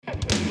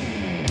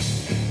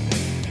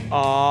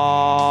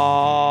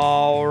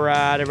All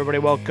right, everybody,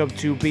 welcome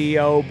to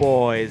BO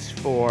Boys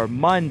for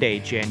Monday,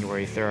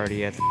 January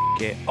 30th.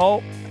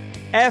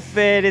 F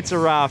it, it's a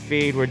raw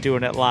feed. We're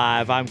doing it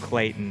live. I'm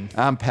Clayton.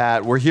 I'm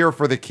Pat. We're here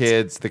for the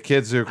kids,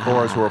 of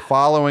course, who are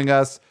following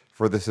us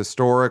for this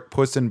historic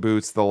Puss in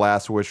Boots, The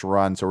Last Wish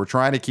run. So we're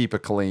trying to keep it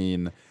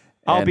clean.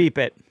 I'll beep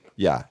it.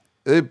 Yeah.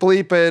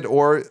 Bleep it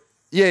or,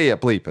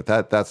 bleep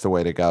it. That's the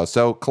way to go.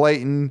 So,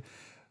 Clayton,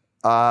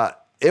 I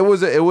would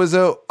say it was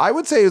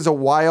a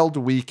wild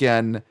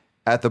weekend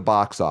at the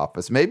box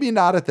office. Maybe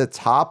not at the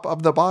top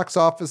of the box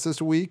office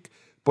this week,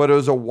 but it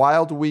was a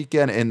wild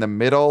weekend in the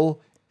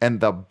middle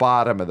and the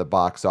bottom of the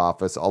box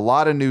office. A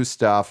lot of new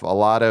stuff, a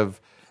lot of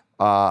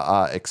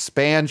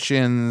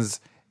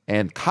expansions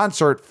and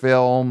concert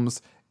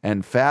films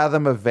and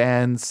Fathom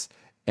events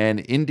and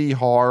indie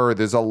horror.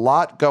 There's a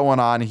lot going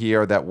on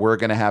here that we're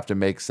going to have to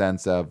make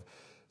sense of.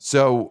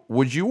 So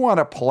would you want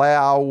to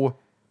plow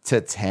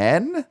to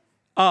 10?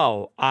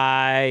 Oh,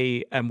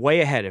 I am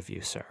way ahead of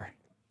you, sir.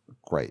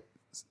 Great.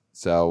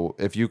 So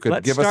if you could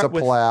Let's give us a start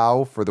with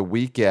plow for the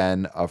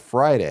weekend of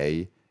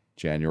Friday,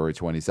 January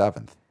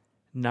 27th.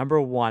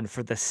 Number one,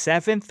 for the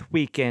seventh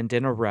weekend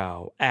in a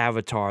row,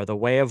 Avatar: The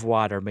Way of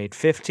Water made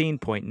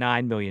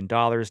 $15.9 million,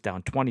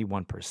 down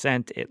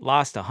 21%. It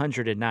lost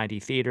 190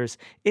 theaters.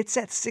 It's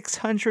at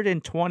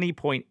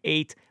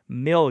 $620.8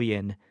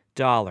 million.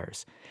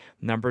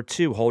 Number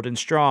two, holding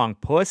strong,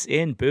 Puss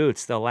in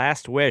Boots: The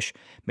Last Wish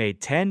made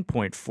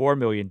 $10.4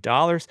 million,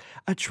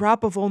 a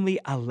drop of only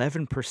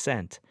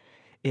 11%.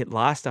 It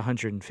lost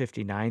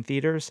 159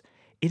 theaters.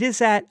 It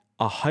is at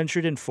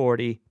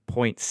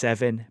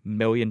 $140.7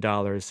 million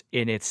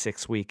in its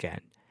sixth weekend.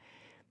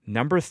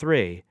 Number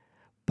three,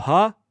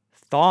 I'm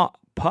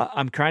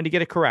trying to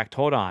get it correct.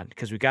 Hold on,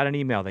 because we got an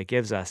email that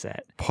gives us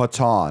it.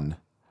 Patton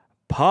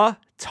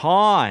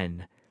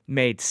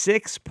made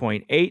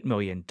 $6.8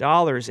 million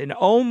in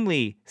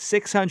only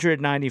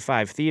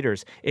 695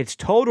 theaters. Its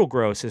total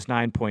gross is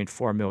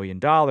 $9.4 million,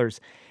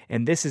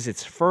 and this is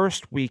its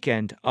first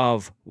weekend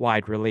of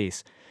wide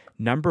release.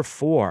 Number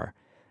four,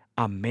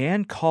 A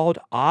Man Called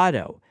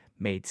Otto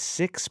made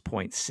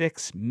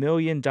 $6.6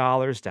 million,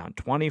 down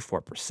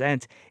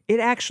 24%. It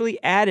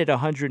actually added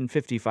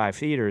 155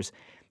 theaters.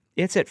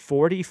 It's at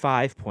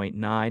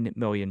 $45.9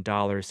 million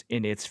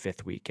in its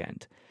fifth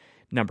weekend.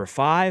 Number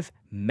five,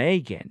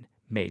 Megan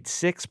made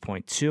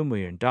 $6.2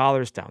 million,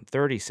 down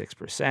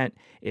 36%.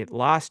 It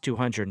lost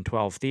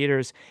 212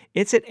 theaters.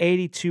 It's at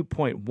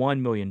 $82.1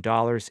 million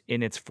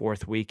in its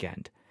fourth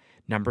weekend.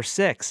 Number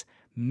six,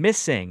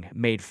 Missing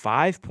made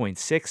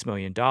 $5.6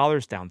 million,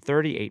 down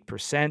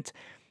 38%.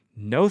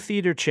 No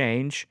theater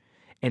change,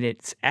 and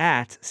it's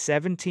at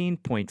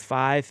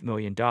 $17.5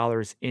 million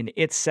in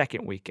its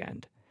second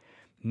weekend.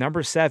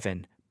 Number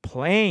seven,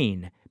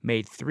 Plane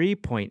made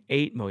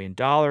 $3.8 million,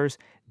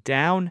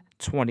 down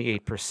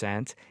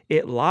 28%.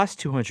 It lost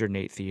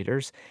 208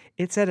 theaters.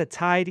 It's at a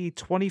tidy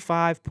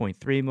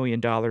 $25.3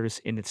 million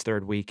in its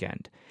third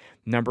weekend.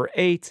 Number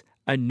eight,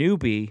 A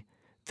Newbie: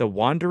 The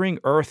Wandering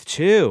Earth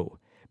 2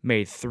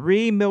 made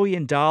 $3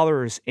 million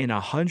in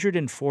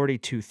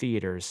 142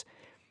 theaters,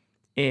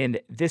 and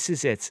this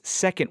is its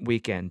second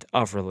weekend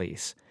of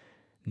release.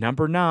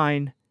 Number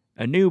nine,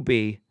 A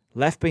Newbie: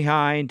 Left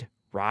Behind,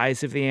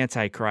 Rise of the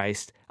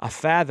Antichrist, a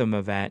Fathom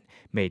event,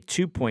 made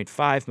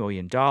 $2.5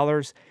 million.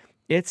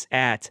 It's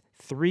at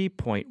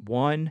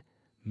 $3.1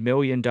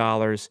 million.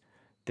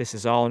 This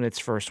is all in its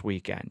first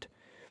weekend.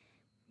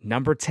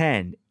 Number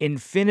 10,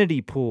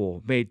 Infinity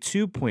Pool made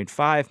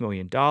 $2.5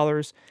 million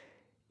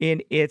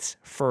in its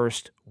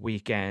first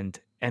weekend.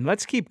 And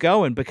let's keep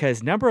going,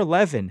 because number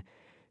 11,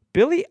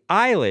 Billie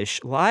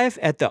Eilish Live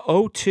at the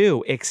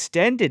O2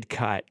 Extended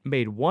Cut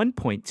made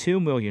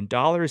 $1.2 million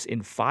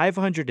in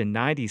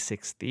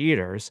 596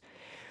 theaters.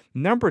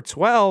 Number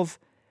 12,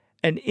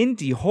 an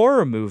indie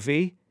horror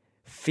movie,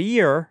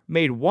 Fear,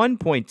 made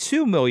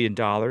 $1.2 million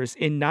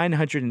in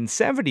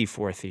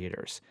 974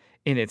 theaters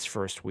in its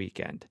first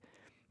weekend.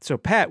 So,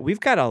 Pat, we've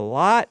got a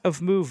lot of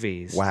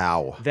movies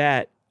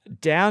that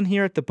down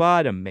here at the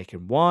bottom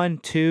making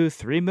 $1, $2,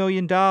 $3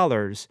 million,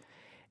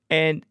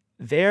 and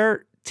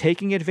they're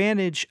taking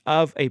advantage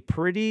of a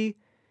pretty,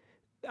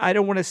 I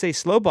don't want to say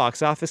slow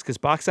box office, because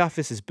box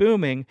office is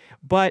booming,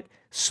 but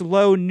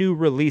slow new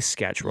release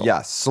schedule.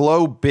 Yeah,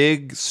 slow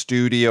big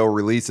studio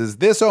releases.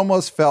 This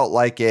almost felt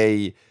like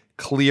a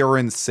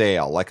clearance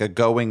sale, like a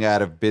going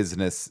out of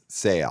business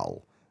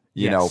sale,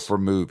 you know, for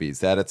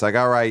movies. That it's like,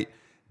 all right,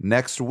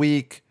 next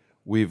week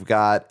we've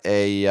got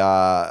a,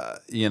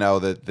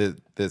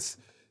 this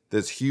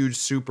huge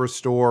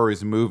superstore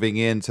is moving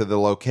into the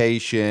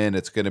location.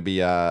 It's going to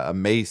be a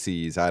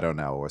Macy's, I don't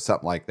know, or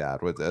something like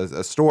that. With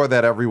a store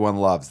that everyone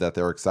loves, that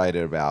they're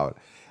excited about.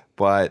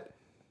 But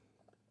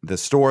the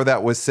store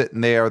that was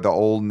sitting there, the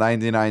old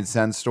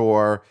 99-cent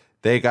store,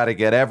 they got to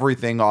get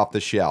everything off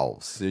the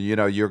shelves. You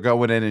know, you're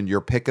going in and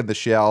you're picking the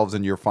shelves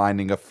and you're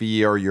finding a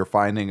Fear, you're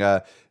finding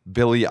a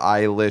Billie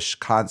Eilish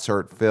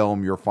concert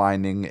film, you're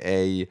finding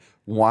a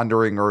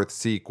Wandering Earth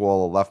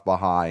sequel, Left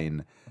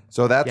Behind.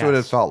 So that's what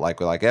it felt like.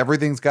 Like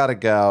everything's got to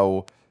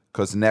go.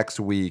 because next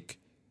week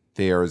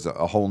there's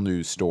a whole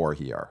new store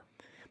here.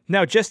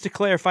 Now, just to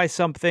clarify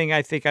something,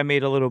 I think I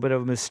made a little bit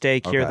of a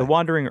mistake here. Okay. The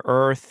Wandering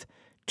Earth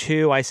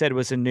 2, I said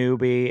was a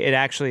newbie. It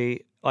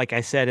actually, like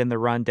I said in the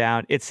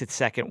rundown, it's its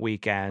second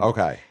weekend.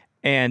 Okay.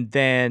 And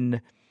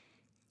then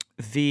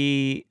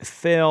the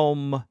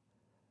film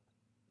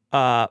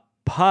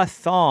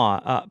Patton.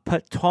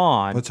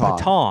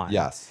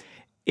 Yes.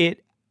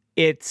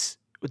 It's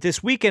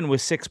this weekend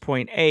was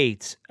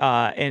 6.8,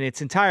 and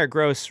its entire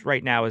gross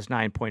right now is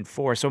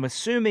 9.4. So I'm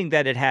assuming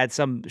that it had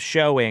some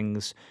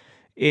showings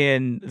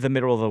in the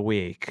middle of the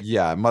week.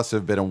 Yeah, it must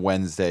have been a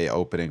Wednesday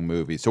opening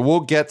movie. So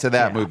we'll get to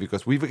that movie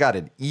because we've got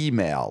an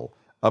email,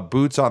 a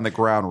boots on the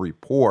ground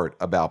report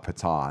about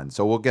Patton.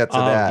 So we'll get to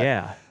that.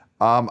 Yeah.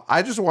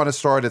 I just want to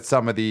start at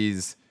some of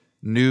these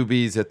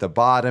newbies at the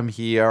bottom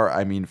here.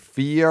 I mean,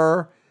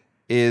 Fear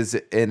is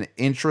an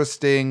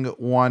interesting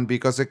one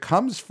because it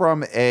comes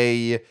from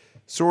a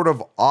sort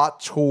of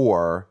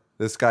auteur.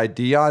 This guy,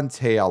 Dion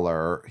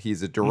Taylor,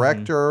 he's a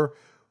director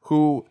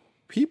who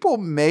people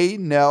may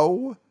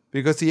know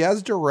because he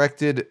has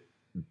directed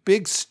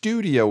big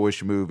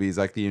studio-ish movies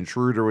like The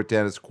Intruder with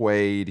Dennis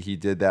Quaid. He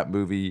did that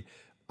movie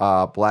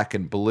Black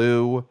and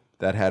Blue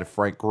that had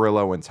Frank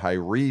Grillo and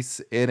Tyrese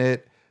in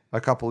it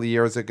a couple of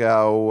years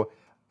ago.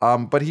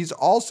 But he's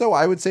also,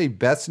 I would say,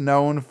 best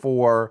known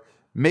for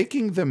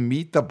making the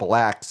Meet the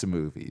Blacks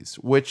movies,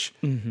 which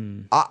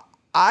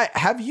I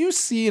have you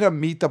seen a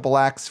Meet the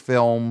Blacks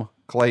film,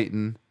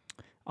 Clayton?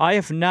 I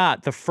have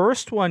not. The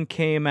first one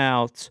came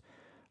out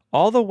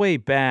all the way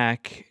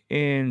back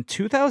in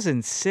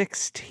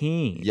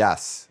 2016.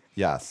 Yes.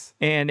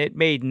 And it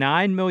made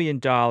 $9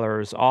 million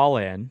all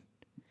in.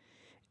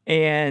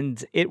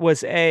 And it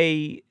was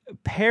a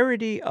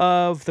parody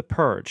of The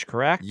Purge,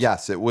 correct?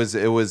 Yes, it was.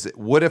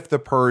 What if The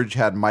Purge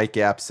had Mike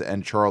Epps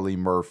and Charlie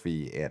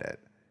Murphy in it?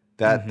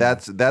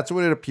 That's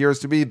what it appears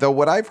to be. Though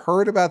what I've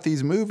heard about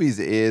these movies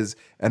is,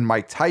 and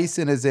Mike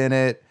Tyson is in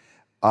it.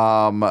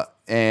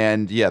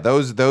 And yeah,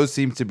 those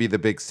seem to be the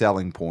big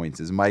selling points.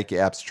 Is Mike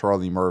Epps,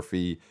 Charlie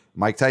Murphy,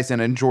 Mike Tyson,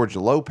 and George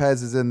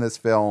Lopez is in this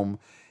film.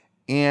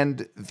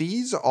 And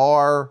these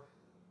are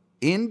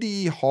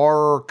indie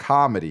horror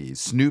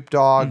comedies. Snoop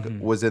Dogg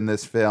was in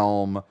this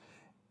film.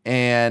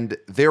 And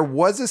there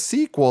was a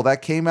sequel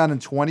that came out in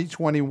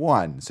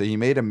 2021. So he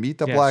made a Meet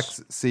the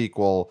Blacks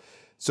sequel.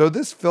 So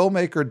this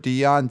filmmaker,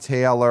 Dion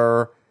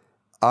Taylor,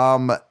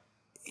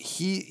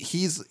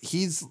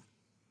 he's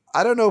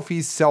I don't know if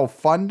he's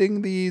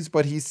self-funding these,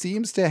 but he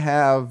seems to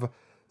have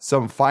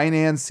some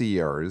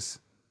financiers,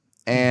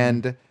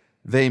 and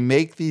they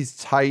make these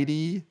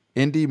tidy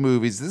indie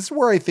movies. This is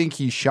where I think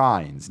he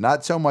shines,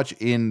 not so much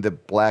in the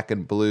Black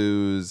and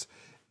Blues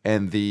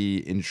and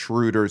the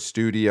Intruder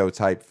studio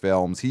type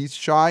films. He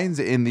shines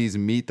in these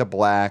Meet the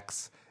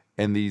Blacks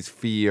and these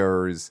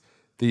Fears,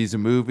 these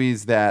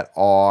movies that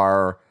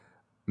are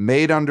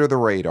made under the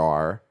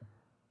radar,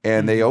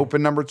 and they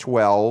open number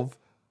 12,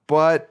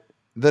 but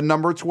the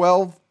number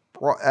 12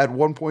 at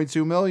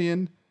 1.2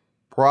 million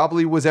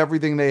probably was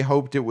everything they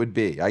hoped it would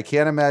be. I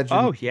can't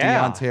imagine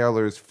Dion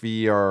Taylor's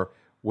Fear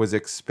was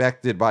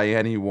expected by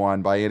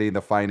anyone, by any of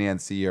the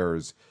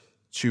financiers,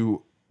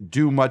 to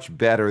do much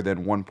better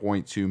than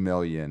 1.2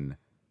 million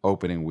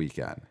opening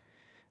weekend.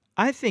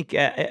 I think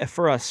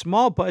for a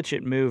small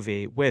budget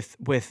movie with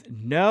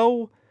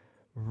no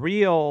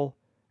real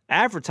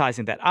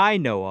advertising that I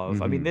know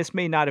of, I mean, this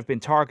may not have been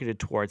targeted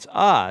towards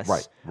us,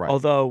 right.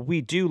 Although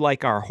we do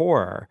like our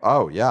horror.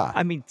 Oh, yeah.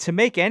 I mean, to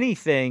make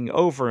anything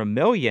over $1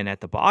 million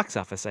at the box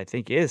office, I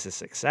think is a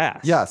success.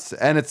 Yes,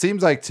 and it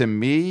seems like to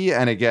me,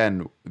 and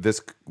again,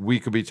 we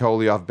could be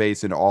totally off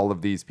base, and all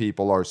of these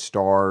people are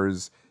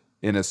stars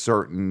in a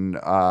certain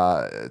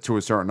to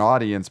a certain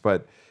audience,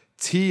 but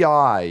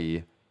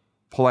T.I.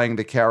 playing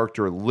the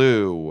character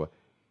Lou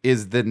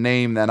is the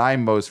name that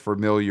I'm most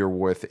familiar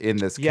with in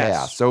this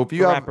cast. So if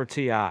you have rapper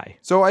T.I.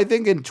 So I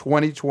think in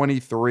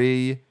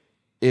 2023,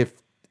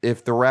 if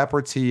the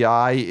rapper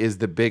T.I. is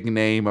the big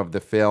name of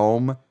the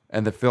film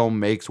and the film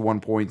makes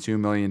 $1.2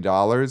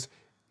 million,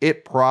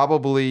 it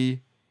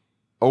probably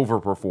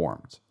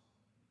overperformed.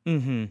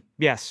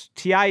 Yes.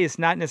 T.I. is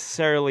not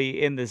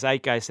necessarily in the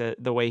zeitgeist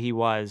the way he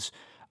was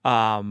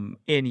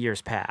in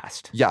years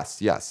past.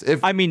 Yes.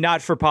 I mean,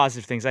 not for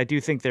positive things. I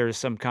do think there is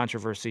some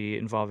controversy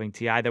involving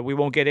T.I. that we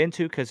won't get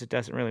into because it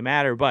doesn't really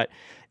matter. But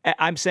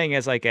I'm saying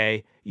as like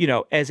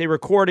as a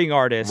recording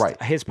artist,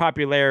 his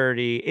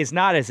popularity is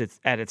not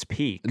at its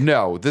peak.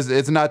 No,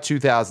 it's not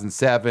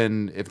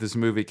 2007. If this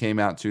movie came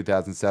out in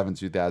 2007,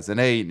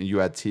 2008, and you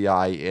had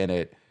T.I. in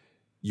it,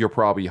 you're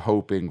probably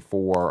hoping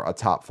for a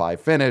top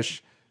 5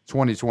 finish.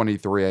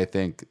 2023, I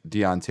think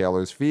Dion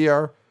Taylor's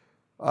Fear.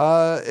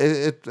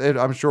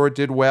 I'm sure it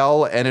did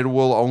well, and it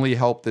will only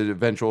help the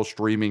eventual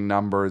streaming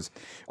numbers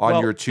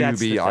on your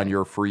Tubi, on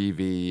your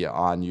Freevee,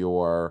 on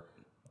your,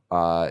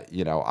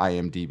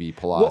 IMDb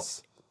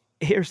Plus.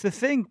 Well, here's the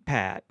thing,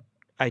 Pat.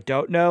 I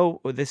don't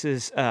know. This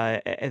is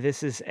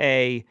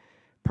a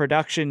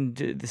production.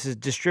 This is a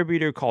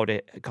distributor called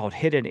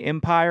Hidden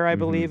Empire, I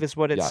believe, is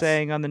what it's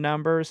saying on the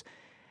numbers.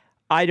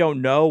 I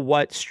don't know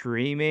what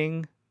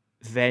streaming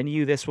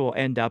venue this will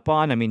end up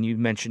on. I mean, you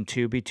mentioned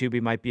Tubi.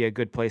 Tubi might be a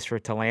good place for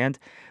it to land.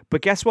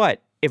 But guess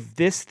what? If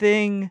this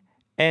thing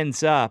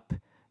ends up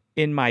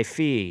in my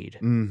feed,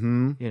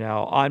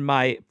 on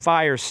my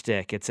Fire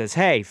Stick, it says,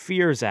 "Hey,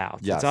 Fear's out.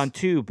 Yes. It's on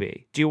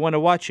Tubi. Do you want to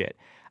watch it?"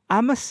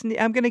 I'm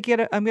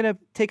gonna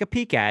take a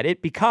peek at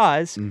it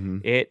because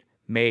it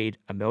made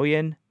 $1.2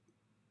 million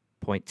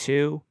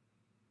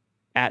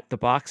at the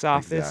box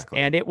office, Exactly.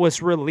 and it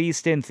was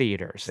released in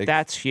theaters.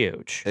 That's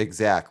huge.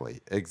 Exactly.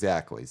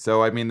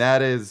 So I mean,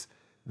 that is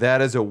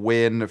a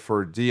win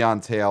for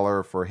Deon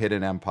Taylor, for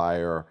Hidden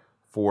Empire,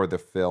 for the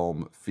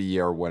film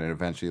Fear when it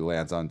eventually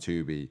lands on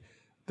Tubi.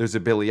 There's a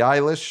Billie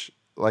Eilish,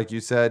 like you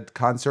said,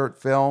 concert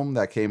film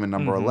that came in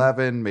number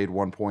 11, made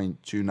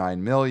 $1.29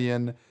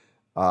 million.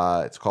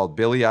 It's called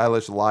Billie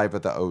Eilish Live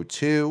at the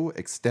O2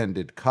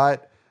 Extended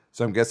Cut.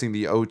 So I'm guessing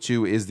the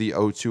O2 is the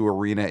O2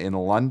 Arena in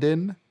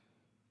London,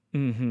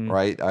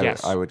 right?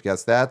 Yes. I would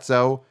guess that.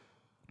 So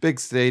big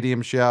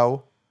stadium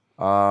show.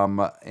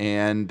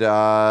 And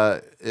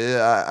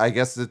I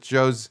guess it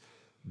shows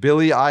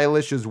Billie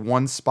Eilish is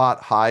one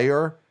spot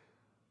higher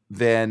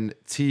than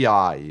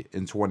T.I.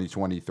 in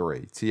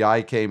 2023.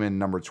 T.I. came in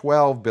number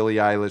 12. Billie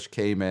Eilish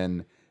came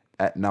in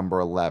at number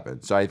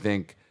 11. So I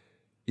think,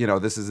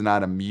 this is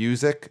not a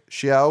music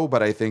show,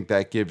 but I think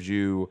that gives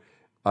you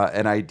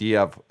an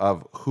idea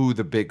of who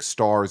the big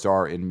stars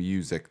are in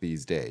music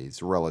these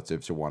days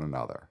relative to one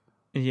another.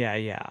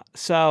 Yeah.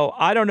 So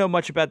I don't know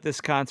much about this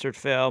concert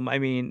film. I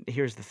mean,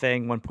 here's the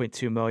thing,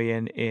 1.2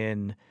 million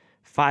in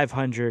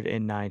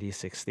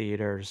 596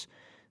 theaters.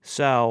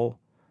 So,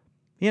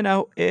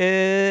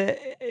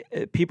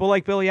 people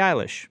like Billie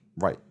Eilish.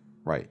 Right.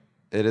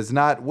 It is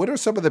not. What are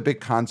some of the big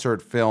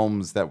concert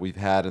films that we've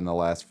had in the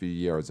last few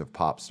years of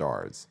pop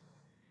stars?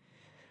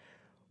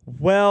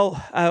 Well,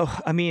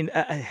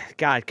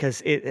 God,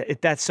 because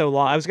that's so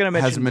long. I was going to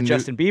mention the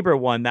Justin Bieber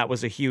one. That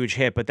was a huge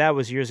hit, but that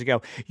was years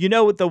ago.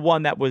 The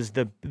one that was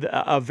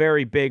a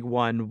very big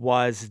one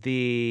was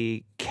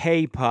the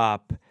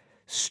K-pop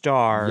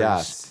stars.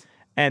 Yes.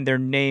 And their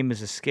name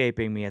is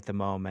escaping me at the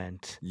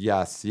moment.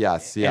 Yes.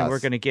 And we're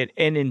going to get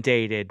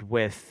inundated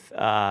with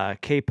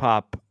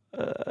K-pop,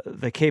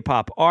 the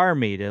K-pop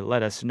army to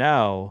let us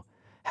know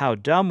how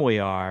dumb we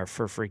are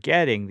for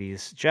forgetting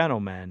these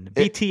gentlemen.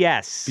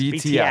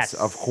 BTS.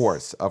 Of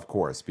course.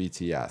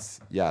 BTS.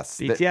 Yes.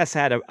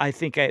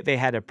 BTS they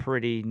had a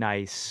pretty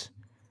nice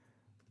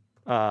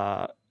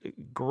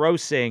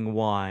grossing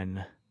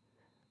one.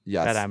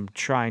 Yes. That I'm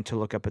trying to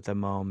look up at the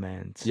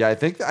moment. Yeah, I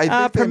think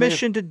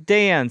Permission to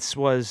Dance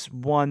was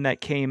one that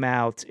came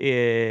out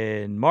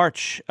in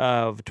March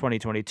of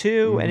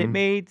 2022, and it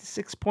made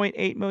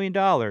 $6.8 million.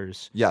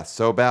 Yes,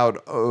 so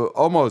about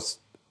almost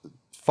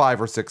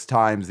 5 or 6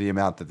 times the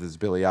amount that this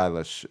Billie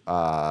Eilish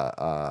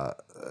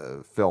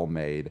film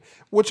made,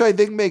 which I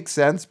think makes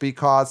sense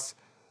because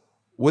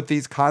with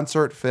these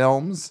concert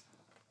films,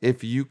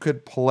 if you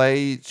could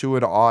play to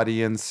an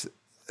audience,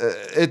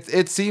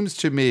 it seems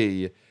to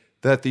me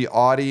that the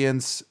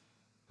audience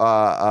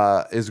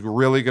is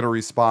really going to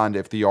respond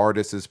if the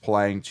artist is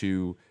playing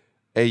to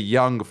a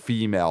young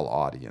female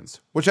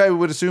audience, which I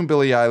would assume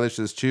Billie Eilish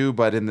is too,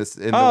 but in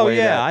the way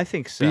that I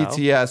think so.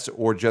 BTS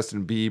or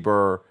Justin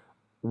Bieber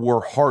were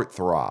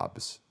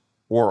heartthrobs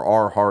or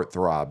are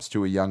heartthrobs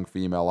to a young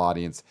female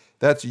audience,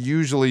 that's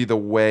usually the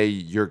way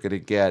you're going to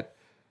get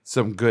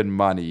some good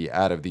money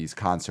out of these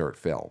concert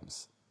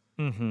films.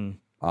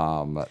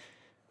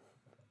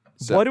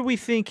 So, what do we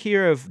think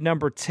here of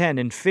number 10,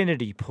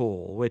 Infinity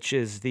Pool, which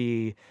is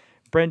the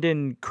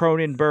Brendan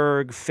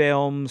Cronenberg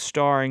film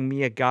starring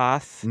Mia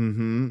Goth,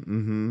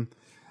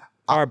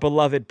 our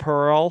beloved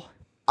Pearl?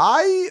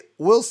 I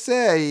will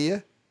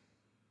say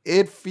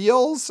it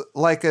feels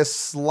like a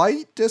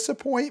slight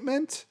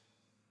disappointment,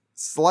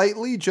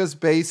 slightly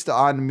just based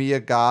on Mia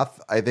Goth,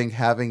 I think,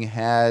 having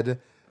had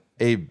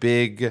a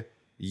big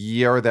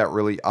year that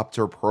really upped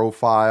her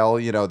profile.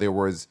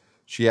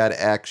 She had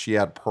X, she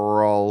had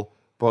Pearl.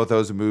 Both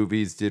those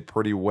movies did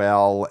pretty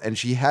well. And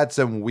she had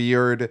some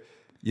weird,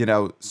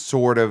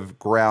 sort of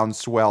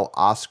groundswell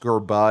Oscar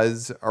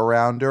buzz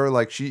around her.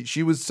 Like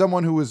she was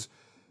someone who was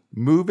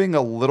moving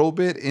a little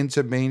bit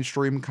into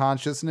mainstream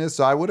consciousness.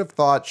 So I would have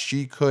thought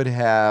she could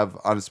have,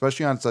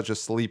 especially on such a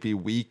sleepy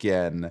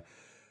weekend,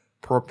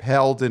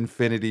 propelled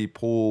Infinity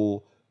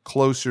Pool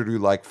closer to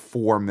like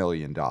 $4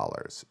 million.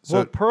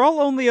 So Pearl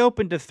only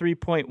opened to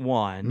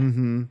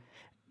 3.1.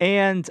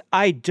 And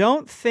I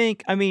don't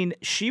think,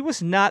 she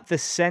was not the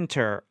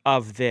center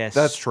of this.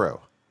 That's true.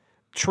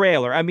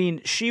 Trailer.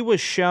 She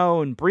was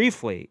shown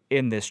briefly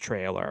in this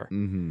trailer.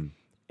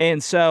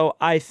 And so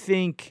I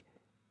think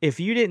if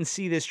you didn't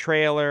see this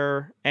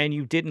trailer and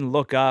you didn't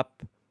look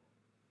up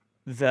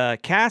the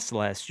cast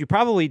list, you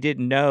probably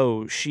didn't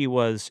know she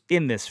was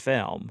in this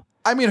film.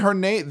 Her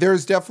name,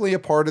 there's definitely a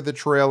part of the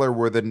trailer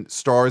where the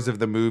stars of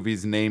the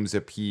movie's names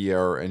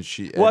appear and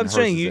she. Well, I'm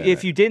saying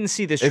if you didn't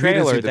see this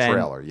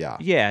trailer, yeah.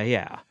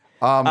 Yeah.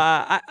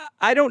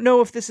 I don't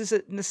know if this is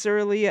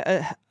necessarily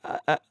a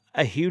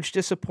huge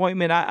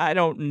disappointment. I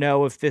don't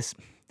know if this.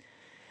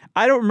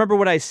 I don't remember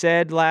what I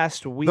said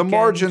last The weekend.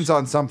 margins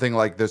on something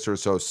like this are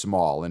so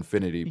small,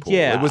 Infinity Pool.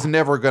 Yeah. It was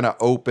never going to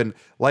open.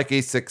 Like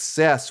a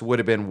success would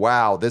have been,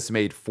 wow, this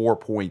made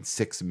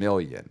 4.6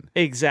 million.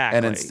 Exactly.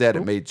 And instead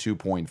it made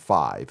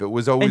 2.5. It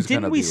was always going to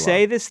didn't be we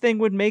say low. this thing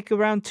would make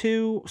around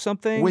 2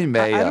 something? We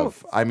may I don't-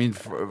 have. I mean,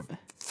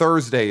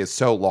 Thursday is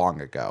so long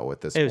ago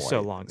at this point. It was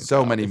so long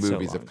So ago. many It's so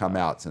movies long have come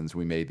ago. out since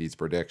we made these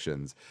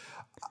predictions.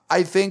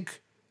 I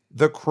think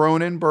the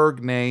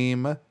Cronenberg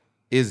name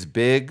is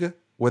big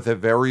with a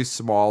very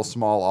small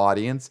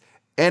audience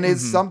and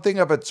is something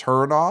of a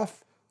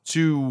turnoff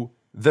to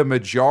the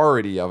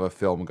majority of a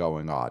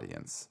film-going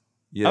audience.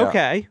 You know?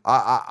 Okay.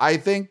 I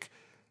think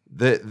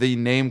the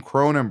name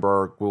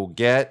Cronenberg will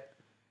get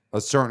a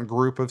certain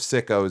group of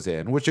sickos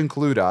in, which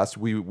include us.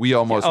 We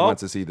almost Oh. went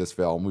to see this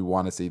film. We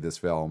want to see this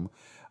film.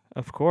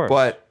 Of course.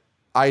 But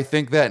I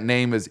think that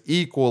name is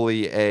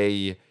equally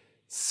a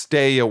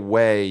stay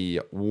away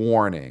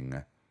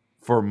warning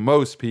for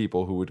most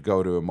people who would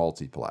go to a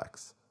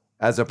multiplex,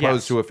 as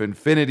opposed Yes. to if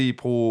Infinity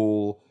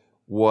Pool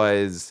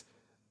was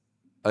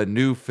a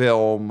new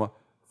film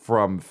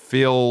from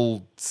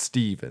Phil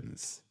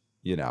Stevens,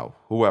 you know,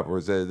 whoever.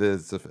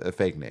 It's a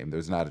fake name.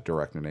 There's not a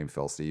director named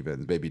Phil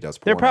Stevens. Maybe he does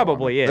There porno.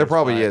 probably is, There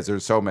probably but- is.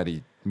 There's so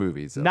many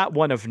movies. not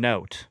one of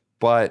note.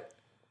 But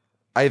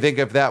I think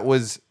if that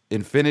was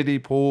Infinity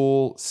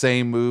Pool,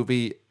 same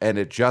movie, and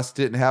it just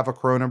didn't have a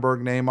Cronenberg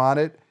name on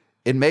it,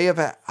 it may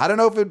have. I don't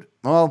know if it.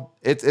 Well,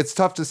 it's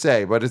tough to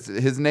say, but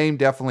his name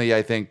definitely.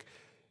 I think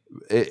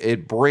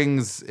it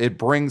brings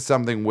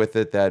something with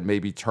it that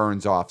maybe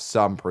turns off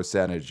some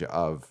percentage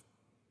of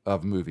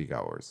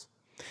moviegoers.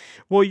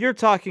 Well, you're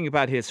talking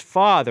about his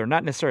father,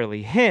 not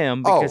necessarily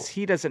him, because Oh.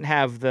 he doesn't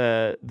have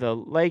the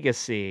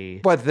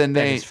legacy But the that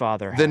name, his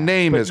father the had.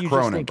 name But is you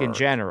Cronenberg. just think in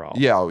general.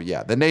 Yeah, oh,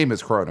 yeah. The name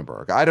is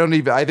Cronenberg.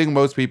 I think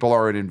most people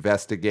aren't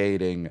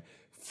investigating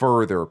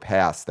further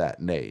past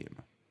that name.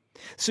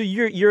 So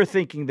you're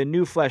thinking the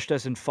new flesh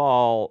doesn't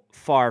fall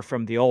far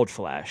from the old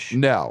flesh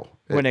No.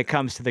 when it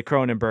comes to the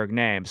Cronenberg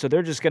name. So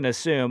they're just going to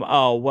assume,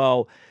 oh,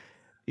 well,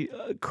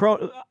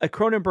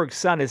 Cronenberg's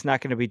son is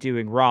not going to be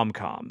doing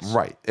rom-coms.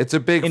 Right. It's a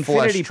big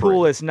Infinity flesh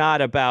Pool tree. is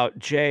not about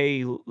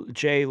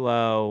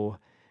J-Lo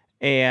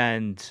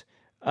and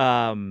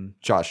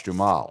Josh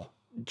Duhamel.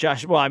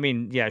 Josh. Well, I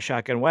mean, yeah,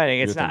 Shotgun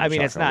Wedding. It's You're not. I thinking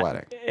mean, it's Shotgun not.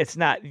 Wedding. It's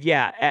not.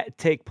 Yeah,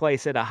 take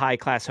place at a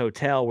high-class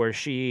hotel where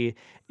she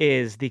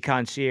is the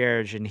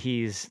concierge and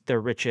he's the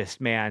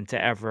richest man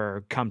to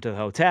ever come to the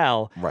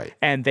hotel. Right.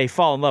 And they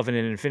fall in love in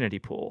an infinity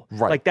pool.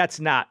 Right. Like that's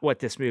not what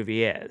this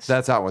movie is.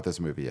 That's not what this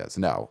movie is.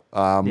 No.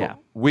 Yeah.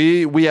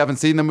 We haven't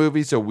seen the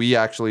movie, so we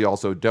actually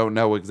also don't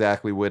know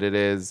exactly what it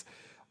is.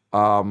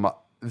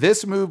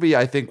 This movie,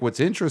 I think what's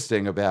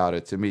interesting about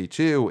it to me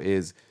too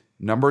is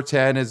number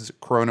 10 is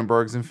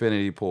Cronenberg's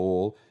Infinity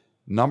Pool.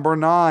 Number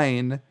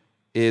 9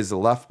 is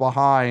Left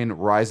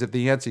Behind, Rise of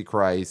the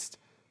Antichrist,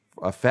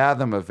 a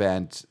Fathom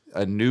event,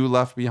 a new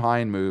Left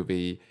Behind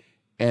movie.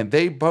 And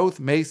they both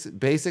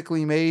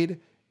basically made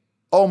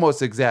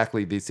almost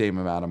exactly the same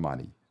amount of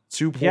money.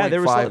 2.5 yeah,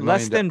 there was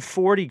less million than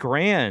 40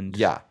 grand.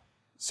 Yeah.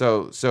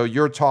 So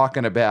you're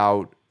talking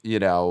about, you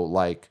know,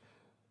 like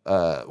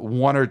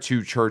 1 or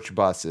 2 church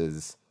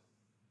buses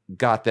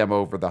got them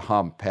over the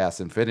hump past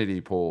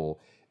Infinity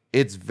Pool.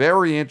 It's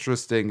very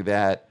interesting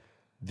that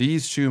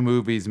these two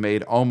movies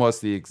made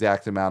almost the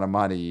exact amount of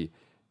money.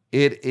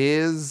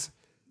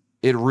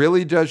 It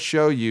really does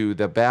show you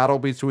the battle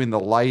between the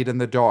light and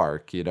the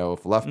dark. You know,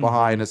 if Left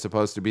Behind is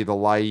supposed to be the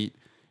light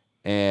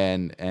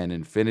and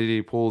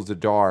Infinity Pool's the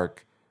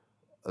dark,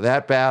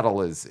 that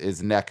battle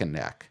is neck and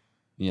neck,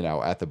 you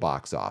know, at the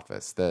box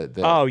office.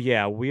 Oh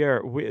yeah,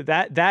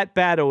 that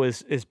battle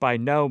is by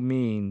no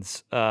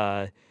means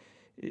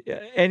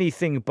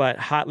anything but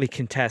hotly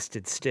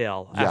contested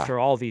still Yeah. after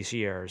all these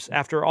years,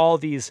 after all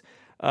these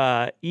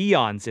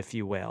eons, if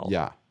you will.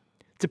 Yeah.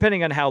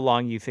 Depending on how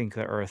long you think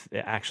the Earth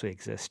actually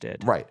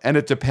existed. Right. And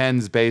it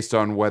depends based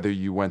on whether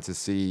you went to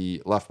see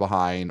Left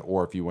Behind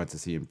or if you went to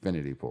see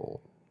Infinity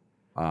Pool.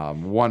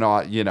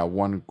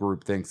 One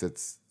group thinks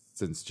it's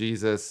since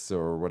Jesus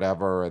or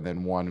whatever, and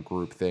then one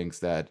group thinks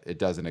that it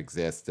doesn't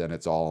exist and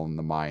it's all in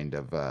the mind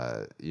of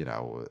a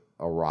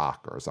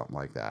rock or something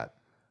like that.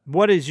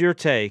 What is your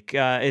take?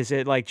 Is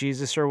it like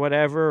Jesus or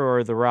whatever,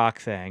 or the Rock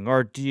thing,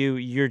 or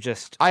you're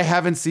just? I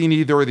haven't seen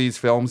either of these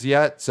films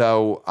yet,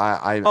 so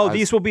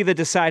These will be the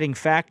deciding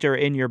factor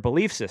in your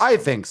belief system. I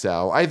think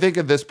so. I think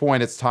at this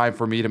point it's time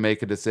for me to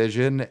make a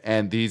decision,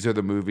 and these are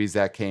the movies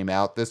that came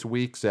out this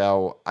week,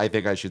 so I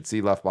think I should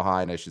see Left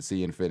Behind, I should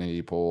see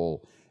Infinity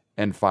Pool,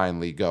 and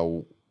finally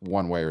go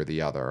one way or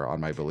the other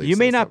on my belief You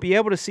may system. not be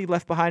able to see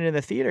Left Behind in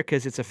the theater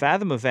because it's a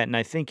Fathom event, and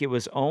I think it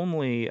was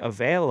only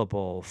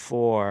available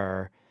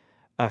for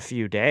a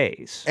few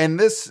days. And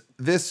this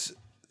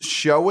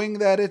showing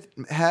that it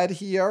had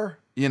here,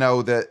 you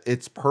know, that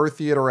it's per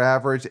theater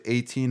average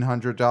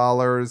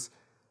 $1,800.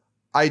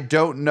 I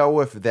don't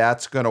know if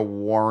that's going to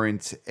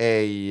warrant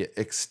a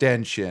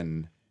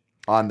extension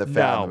on the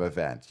Fathom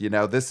event. You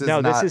know, this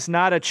is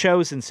not a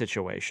chosen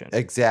situation.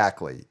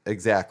 Exactly.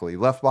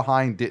 Left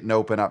Behind didn't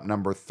open up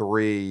number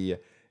 3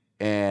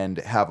 and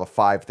have a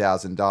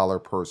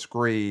 $5,000 per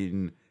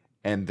screen,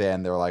 and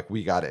then they're like,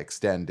 we got to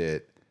extend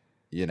it.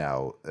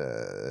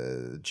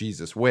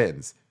 Jesus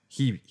wins.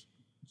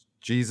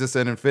 Jesus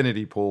and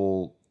Infinity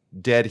Pool,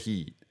 dead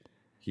heat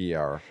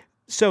here.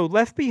 So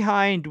Left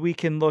Behind, we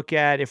can look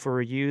at if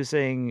we're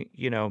using,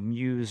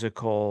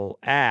 musical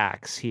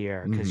acts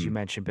here, because you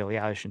mentioned Billie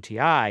Eilish and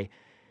T.I.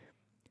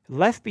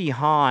 Left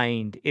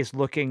Behind is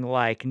looking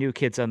like New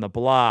Kids on the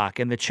Block,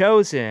 and The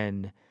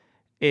Chosen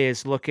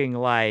is looking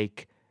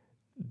like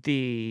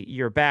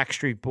your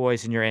Backstreet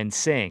Boys and your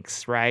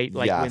NSYNCs, right?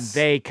 Like when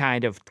they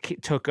kind of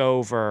took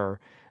over,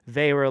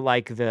 they were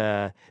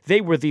the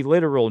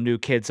literal New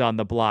Kids on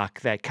the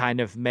Block that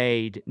kind of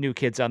made New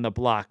Kids on the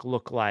Block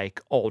look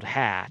like old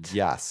hat.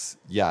 Yes.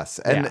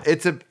 And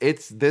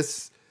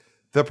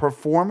the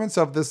performance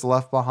of this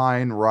Left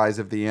Behind Rise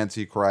of the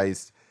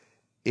Antichrist,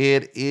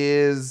 it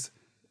is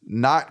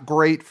not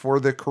great for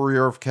the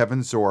career of Kevin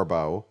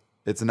Sorbo.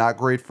 It's not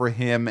great for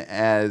him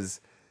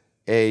as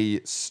a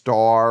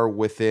star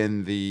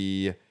within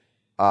the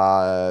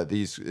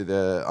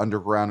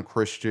underground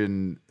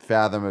Christian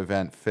Fathom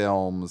event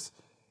films,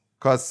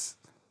 because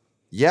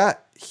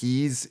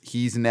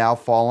he's now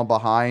fallen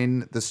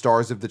behind the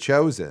stars of The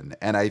Chosen,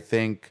 and I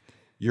think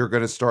you're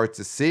going to start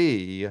to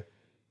see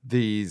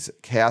these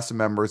cast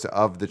members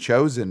of The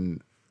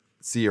Chosen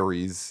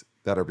series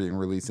that are being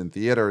released in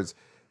theaters.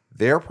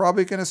 They're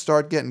probably going to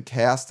start getting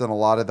cast in a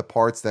lot of the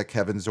parts that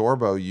Kevin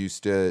Sorbo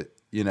used to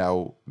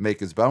make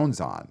his bones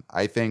on.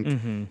 I think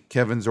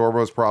Kevin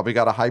Sorbo's probably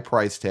got a high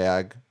price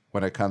tag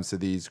when it comes to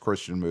these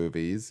Christian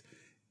movies,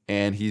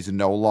 and he's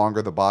no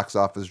longer the box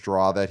office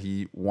draw that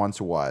he once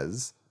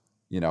was,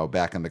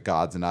 back in the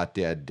God's Not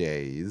Dead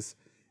days.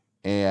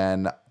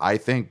 And I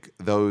think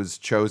those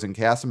Chosen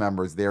cast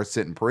members, they're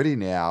sitting pretty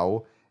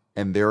now,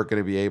 and they're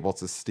going to be able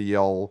to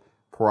steal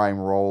prime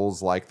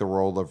roles like the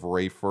role of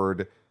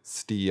Rayford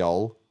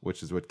Steele,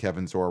 which is what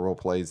Kevin Sorbo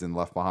plays in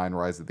Left Behind: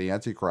 Rise of the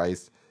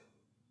Antichrist.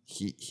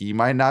 He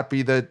might not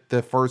be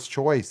the first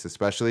choice,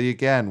 especially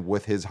again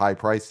with his high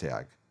price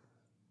tag.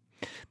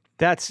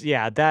 I bet you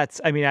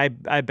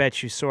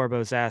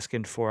Sorbo's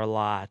asking for a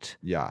lot.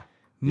 Yeah.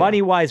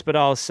 Money wise, but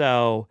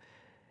also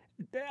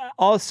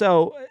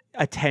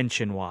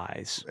attention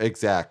wise.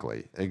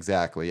 Exactly.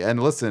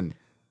 And listen,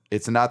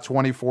 it's not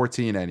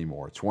 2014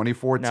 anymore.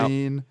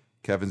 2014, nope.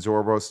 Kevin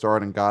Sorbo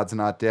starred in God's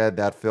Not Dead.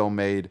 That film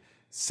made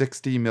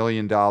 $60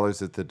 million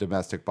at the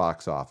domestic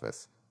box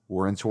office.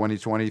 We're in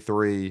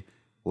 2023.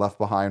 Left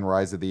Behind: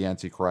 Rise of the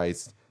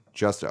Antichrist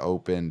just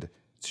opened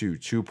to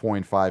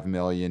 2.5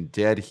 million.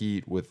 Dead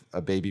heat with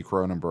a Baby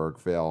Cronenberg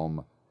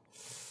film.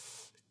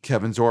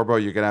 Kevin Sorbo,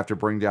 you're going to have to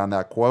bring down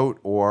that quote,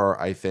 or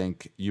I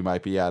think you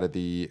might be out of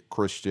the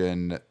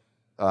Christian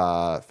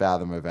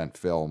Fathom event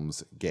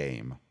films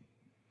game.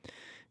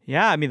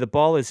 Yeah, the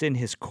ball is in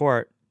his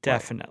court,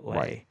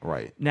 definitely.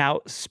 Right.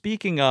 Now,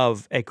 speaking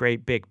of a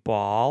great big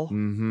ball,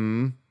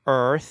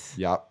 Earth.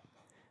 Yep.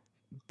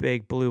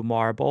 Big blue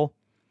marble.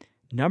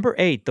 Number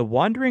 8, The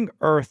Wandering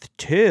Earth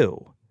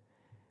 2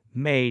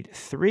 made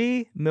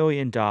 $3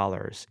 million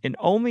in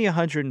only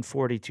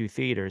 142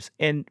 theaters.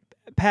 And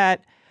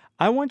Pat,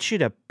 I want you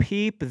to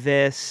peep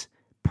this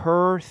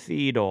per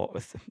theater.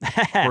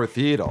 Per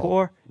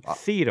theater.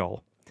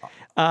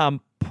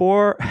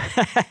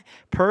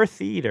 Per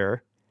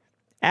theater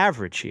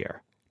average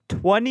here.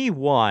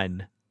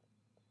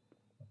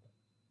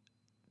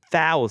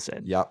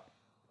 21,000. Yep.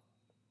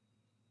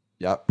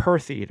 Per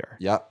theater.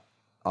 Yep.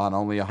 On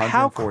only 140.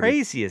 How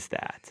crazy is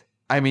that?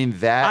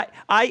 That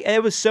I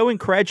was so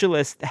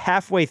incredulous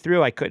halfway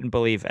through I couldn't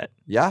believe it.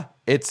 Yeah,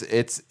 it's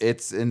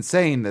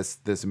insane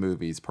this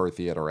movie's per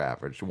theater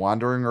average.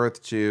 Wandering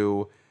Earth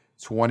 2,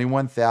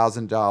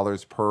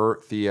 $21,000 per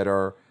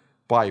theater,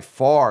 by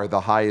far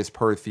the highest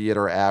per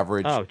theater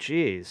average. Oh,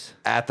 geez.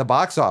 At the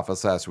box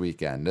office last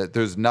weekend.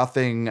 There's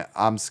nothing,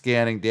 I'm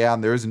scanning down,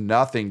 there's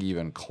nothing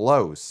even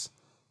close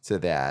to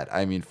that.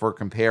 For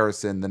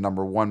comparison, the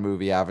number one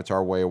movie,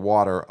 Avatar: Way of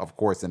Water, of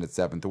course, in its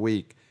 7th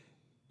week,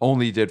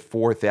 only did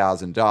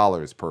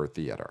 $4,000 per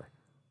theater.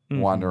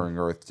 Wandering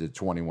Earth did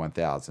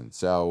 $21,000.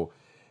 So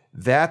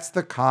that's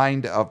the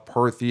kind of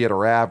per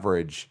theater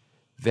average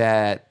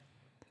that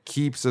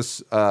keeps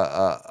us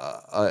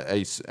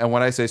and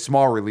when I say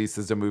small release,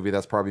 is a movie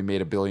that's probably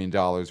made $1 billion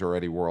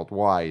already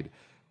worldwide,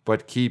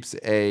 but keeps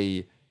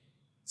a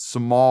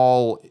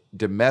small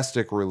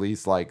domestic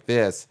release like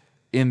this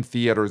in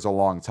theaters a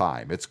long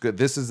time. It's good.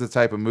 This is the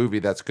type of movie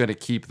that's going to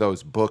keep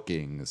those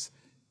bookings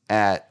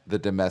at the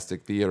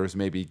domestic theaters,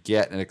 maybe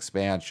get an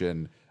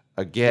expansion.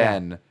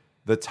 Again,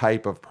 the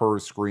type of per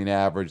screen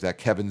average that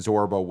Kevin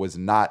Sorbo was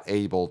not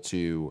able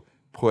to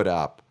put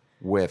up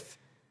with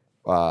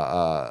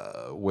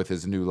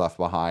his new Left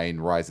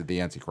Behind: Rise of the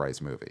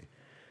Antichrist movie.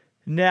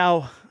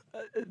 Now,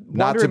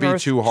 not to be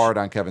too hard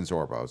on Kevin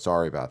Sorbo.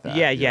 Sorry about that.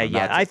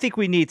 Yeah. I think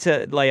we need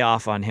to lay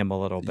off on him a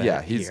little bit.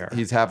 Yeah,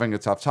 he's having a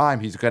tough time.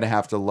 He's going to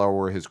have to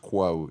lower his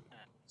quote.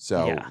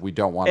 So we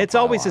don't want to. It's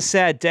always a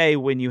sad day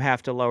when you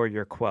have to lower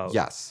your quote.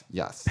 Yes.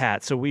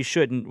 Pat. So we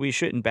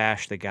shouldn't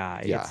bash the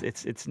guy. Yeah.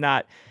 It's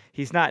not.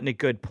 he's not in a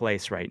good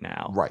place right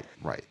now. Right,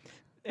 right.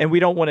 And we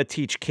don't want to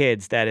teach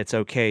kids that it's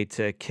okay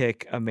to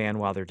kick a man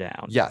while they're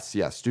down. Yes,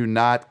 yes. Do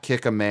not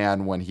kick a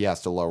man when he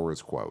has to lower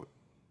his quote.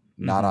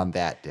 Not on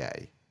that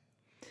day.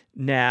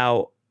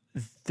 Now,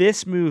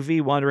 this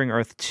movie, Wandering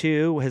Earth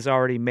 2, has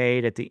already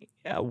made at the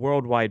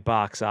worldwide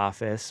box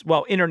office,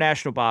 well,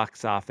 international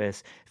box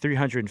office,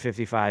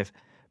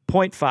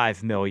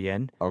 $355.5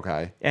 million.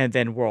 Okay. And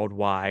then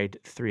worldwide,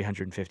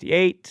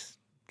 358,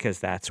 because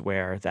that's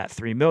where that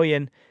 3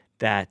 million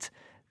that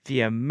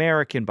the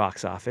American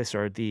box office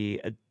or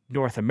the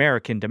North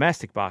American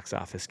domestic box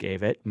office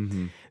gave it.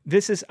 Mm-hmm.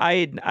 This is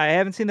I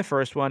haven't seen the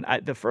first one.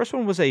 The first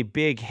one was a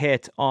big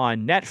hit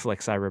on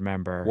Netflix, I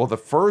remember. Well, the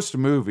first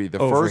movie, the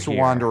Over first here.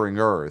 Wandering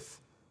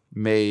Earth,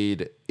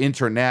 made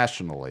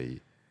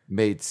internationally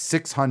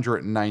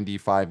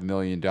 $695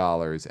 million,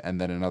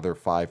 and then another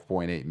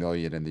 $5.8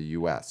 million in the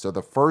U.S. So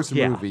the first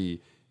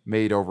movie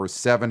made over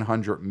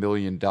 $700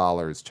 million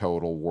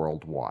total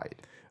worldwide.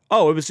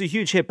 Oh, it was a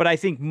huge hit, but I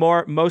think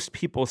most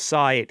people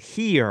saw it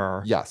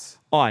here Yes.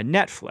 on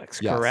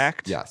Netflix, Yes.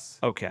 correct? Yes.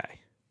 Okay.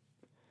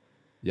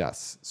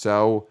 Yes.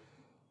 So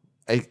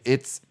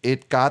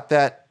it got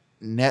that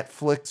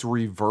Netflix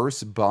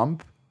reverse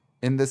bump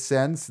in the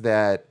sense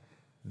that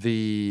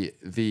the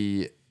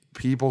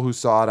people who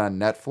saw it on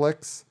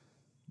Netflix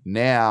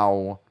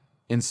now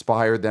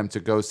inspired them to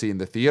go see in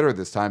the theater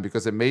this time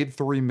because it made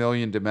 $3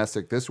 million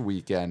domestic this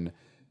weekend.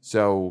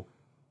 So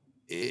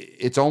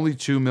it's only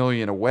 $2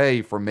 million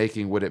away from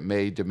making what it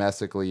made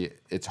domestically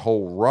its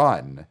whole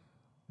run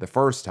the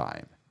first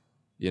time.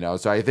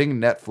 So I think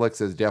Netflix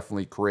has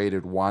definitely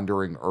created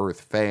Wandering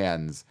Earth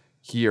fans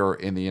here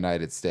in the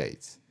United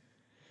States.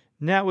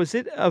 Now, is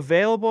it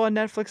available on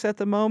Netflix at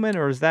the moment,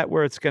 or is that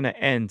where it's going to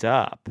end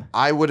up?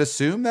 I would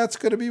assume that's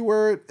going to be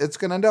where it's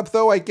going to end up,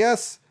 though. I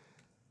guess,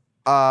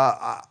 it's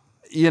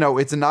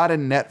not a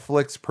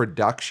Netflix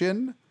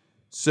production,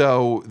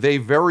 so they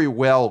very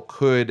well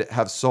could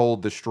have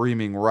sold the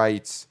streaming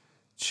rights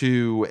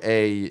to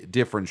a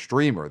different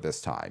streamer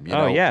this time.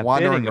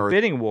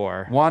 Bidding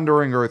war.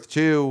 Wandering Earth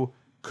 2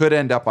 could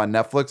end up on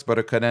Netflix, but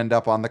it could end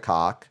up on the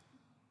Cock.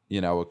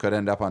 It could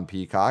end up on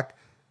Peacock.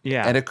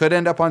 Yeah. And it could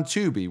end up on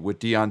Tubi with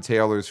Deion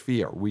Taylor's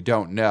Fear. We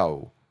don't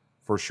know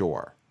for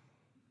sure.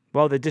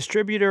 Well, the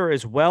distributor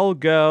is Well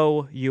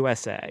Go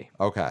USA.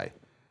 Okay.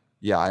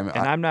 Yeah,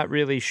 I'm not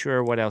really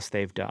sure what else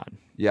they've done.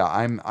 Yeah,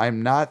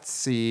 I'm not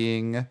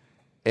seeing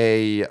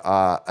a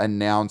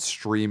announced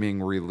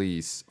streaming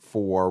release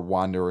for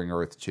Wandering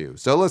Earth 2.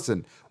 So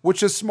listen,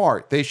 which is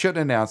smart. They should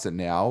announce it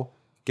now.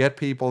 Get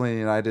people in the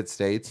United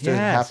States to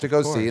have to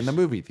go see in the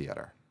movie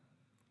theater.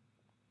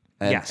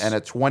 And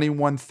at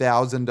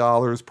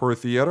 $21,000 per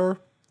theater,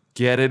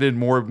 get it in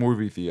more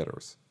movie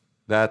theaters.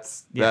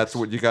 That's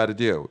what you got to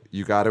do.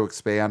 You got to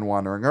expand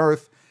Wandering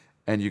Earth,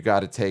 and you got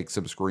to take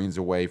some screens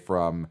away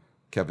from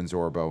Kevin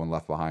Sorbo and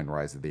Left Behind: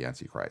 Rise of the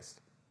Antichrist.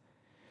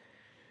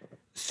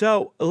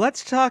 So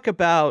let's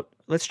jump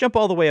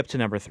all the way up to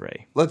number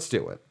 3. Let's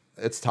do it.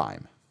 It's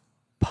time.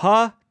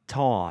 Pathaan.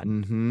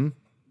 Mm-hmm.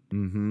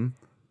 Mm-hmm.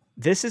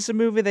 This is a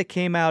movie that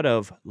came out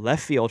of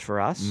left field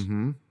for us.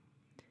 Mm-hmm.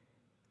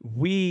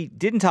 We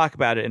didn't talk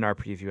about it in our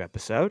preview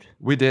episode.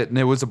 We did, and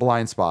it was a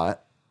blind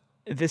spot.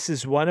 This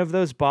is one of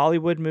those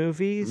Bollywood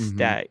movies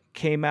that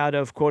came out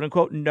of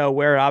quote-unquote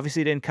nowhere. It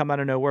obviously didn't come out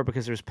of nowhere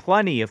because there's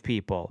plenty of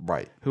people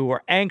who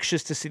were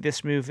anxious to see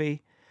this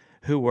movie,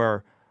 who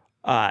were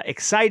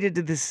excited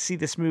to see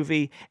this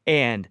movie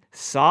and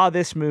saw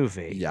this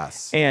movie.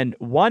 Yes. And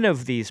one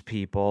of these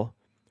people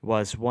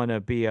was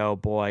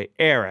wannabe boy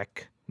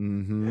Eric,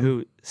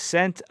 who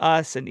sent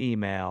us an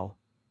email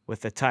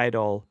with the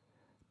title,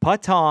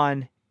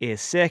 Pathaan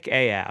is sick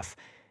AF.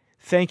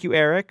 Thank you,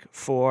 Eric,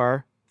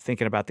 for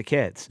thinking about the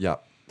kids.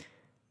 Yep.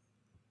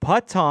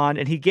 Pathaan,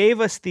 and he gave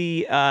us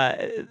the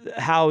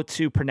how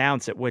to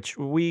pronounce it, which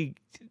we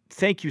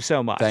thank you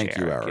so much. Thank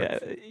you,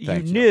 Eric.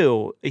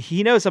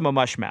 He knows I'm a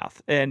mush mouth,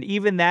 and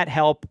even that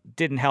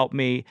didn't help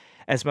me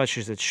as much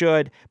as it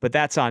should, but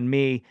that's on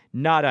me,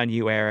 not on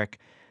you, Eric.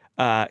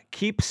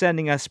 Keep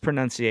sending us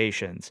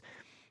pronunciations.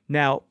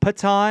 Now,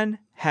 Pathaan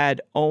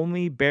had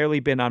only barely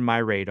been on my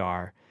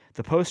radar.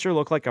 The poster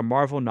looked like a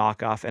Marvel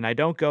knockoff, and I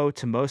don't go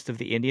to most of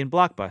the Indian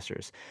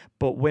blockbusters.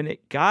 But when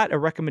it got a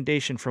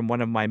recommendation from one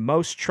of my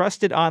most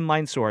trusted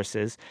online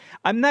sources,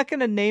 I'm not going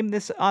to name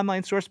this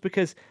online source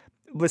because,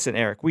 listen,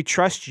 Eric, we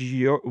trust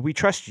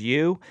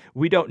you.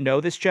 We don't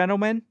know this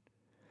gentleman.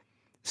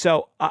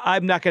 So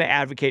I'm not going to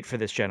advocate for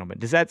this gentleman.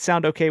 Does that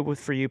sound okay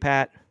for you,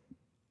 Pat?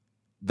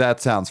 That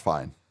sounds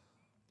fine.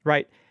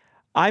 Right.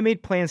 I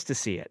made plans to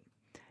see it.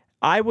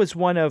 I was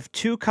one of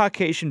 2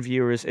 Caucasian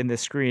viewers in this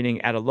screening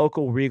at a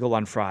local Regal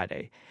on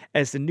Friday.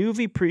 As the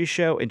movie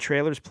pre-show and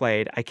trailers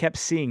played, I kept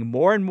seeing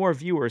more and more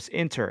viewers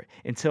enter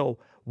until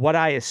what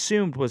I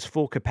assumed was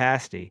full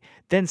capacity.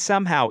 Then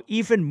somehow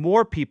even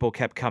more people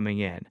kept coming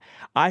in.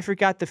 I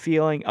forgot the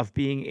feeling of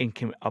being in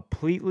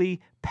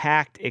completely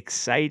packed,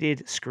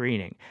 excited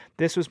screening.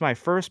 This was my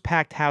first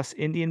packed house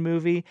Indian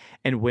movie,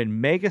 and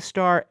when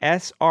megastar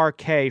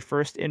SRK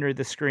first entered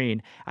the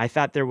screen, I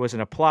thought there was an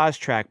applause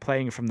track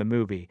playing from the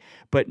movie.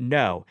 But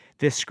no,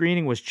 this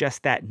screening was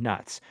just that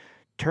nuts.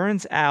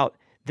 Turns out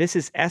this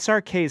is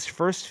SRK's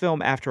first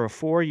film after a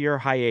 4-year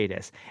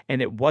hiatus,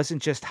 and it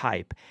wasn't just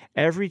hype.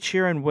 Every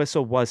cheer and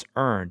whistle was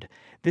earned.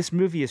 This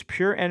movie is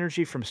pure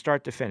energy from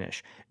start to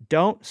finish.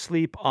 Don't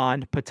sleep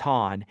on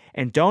Pathaan,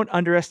 and don't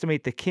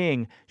underestimate the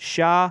king,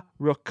 Shah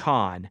Rukh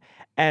Khan.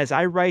 As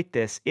I write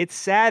this, it's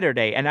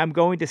Saturday, and I'm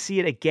going to see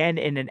it again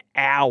in an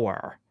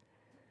hour.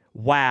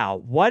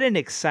 Wow, what an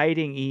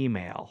exciting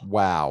email.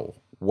 Wow.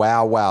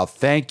 Wow, wow.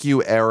 Thank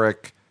you,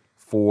 Eric,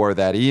 for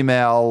that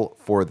email,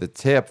 for the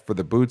tip, for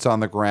the boots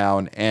on the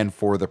ground, and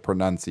for the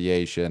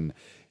pronunciation.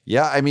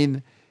 Yeah, I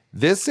mean,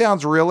 this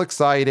sounds real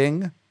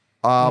exciting.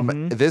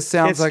 This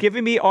sounds It's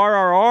giving me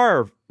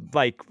RRR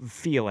like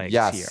feelings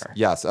here.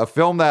 Yes, a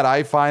film that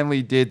I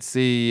finally did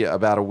see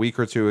about a week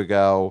or two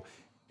ago,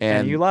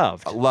 and you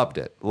loved. Loved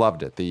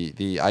it.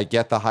 The I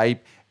get the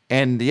hype,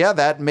 and yeah,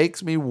 that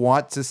makes me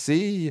want to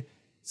see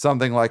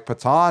something like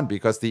Pathaan,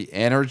 because the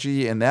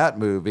energy in that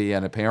movie,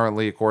 and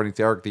apparently, according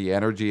to Eric, the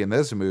energy in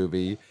this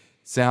movie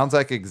sounds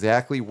like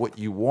exactly what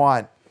you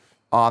want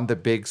on the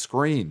big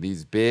screen.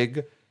 These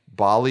big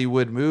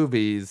Bollywood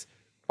movies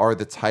are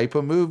the type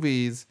of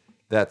movies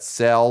that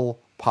sell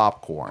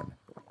popcorn.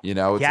 You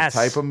know, it's Yes. the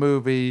type of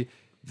movie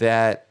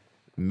that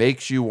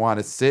makes you want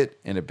to sit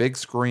in a big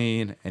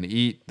screen and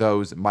eat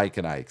those Mike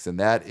and Ikes. And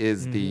that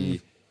is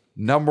the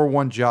number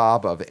one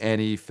job of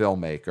any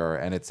filmmaker.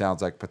 And it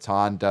sounds like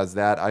Pathaan does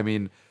that. I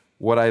mean,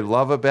 what I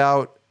love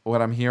about what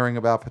I'm hearing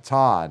about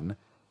Pathaan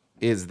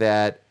is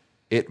that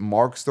it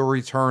marks the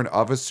return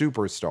of a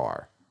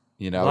superstar.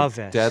 You know, Love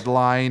it.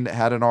 Deadline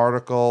had an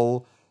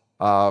article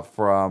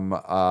from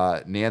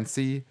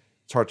Nancy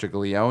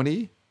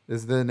Tartaglione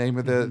is the name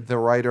of the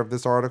writer of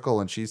this article.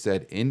 And she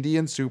said,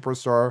 Indian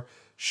superstar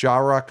Shah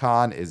Rukh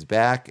Khan is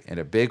back in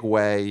a big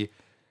way.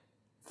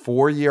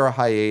 4-year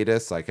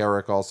hiatus, like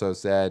Eric also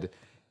said.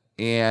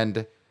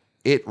 And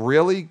it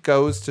really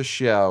goes to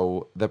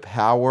show the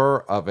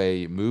power of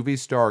a movie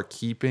star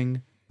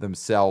keeping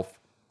themselves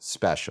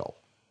special.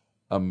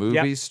 A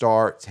movie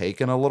star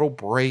taking a little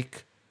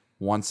break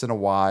once in a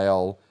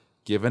while,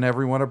 giving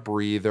everyone a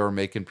breather,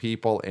 making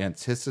people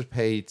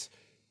anticipate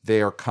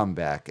their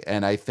comeback.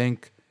 And I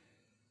think,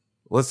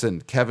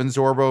 listen, Kevin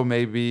Sorbo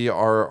may be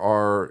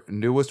our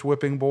newest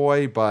whipping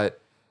boy,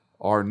 but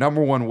our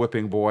number one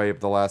whipping boy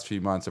of the last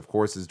few months, of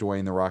course, is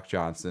Dwayne "The Rock"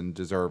 Johnson,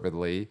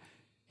 deservedly.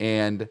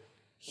 And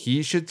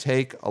he should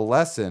take a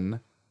lesson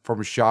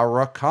from Shah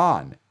Rukh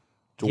Khan.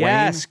 Dwayne,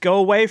 Yes, go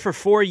away for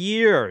 4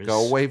 years.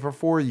 go away for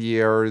 4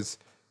 years,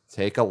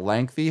 take a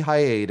lengthy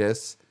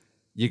hiatus.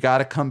 You got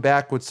to come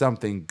back with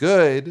something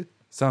good,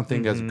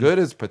 something as good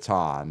as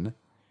Pathaan,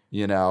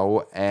 you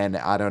know, and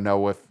I don't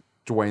know if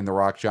Dwayne "The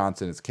Rock"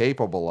 Johnson is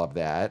capable of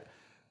that,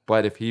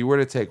 but if he were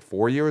to take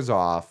 4 years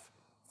off,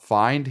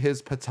 find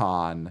his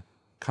Pathaan,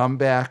 come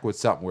back with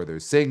something where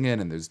there's singing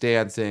and there's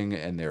dancing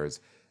and there's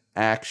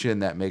action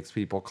that makes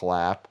people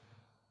clap,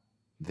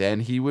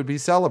 then he would be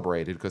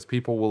celebrated because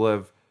people will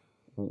have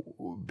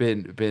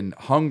been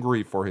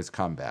hungry for his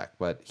comeback.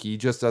 But he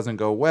just doesn't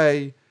go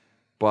away.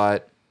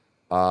 But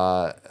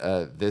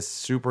this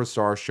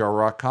superstar Shah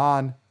Rukh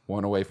Khan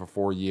went away for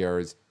 4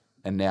 years,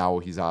 and now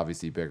he's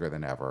obviously bigger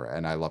than ever,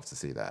 and I love to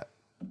see that.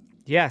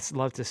 Yes,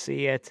 love to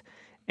see it.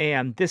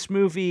 And this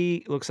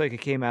movie looks like it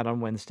came out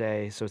on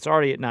Wednesday, so it's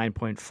already at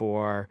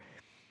 9.4.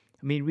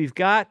 I mean, we've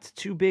got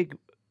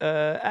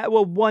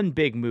one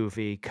big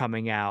movie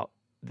coming out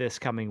this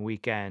coming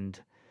weekend,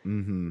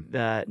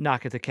 the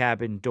Knock at the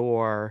Cabin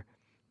Door,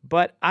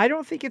 but I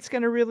don't think it's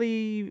going to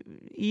really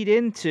eat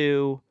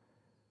into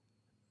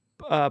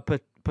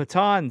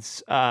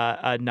Pathaan's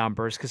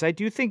numbers, because I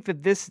do think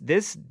that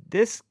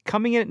this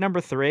coming in at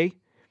number 3,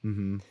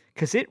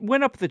 because it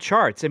went up the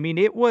charts. I mean,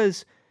 it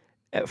was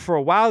for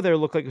a while there, it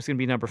looked like it was going to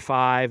be number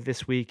 5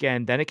 this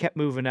weekend. Then it kept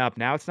moving up.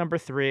 Now it's number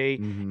 3.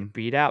 It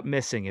beat out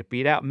Missing. It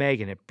beat out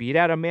Megan. It beat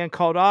out A Man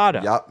Called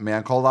Otto. Yep,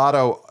 Man Called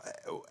Otto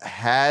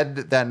had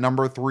that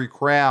number 3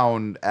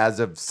 crown as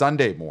of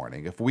Sunday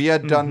morning. If we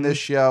had done this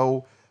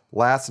show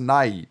last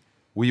night,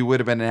 we would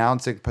have been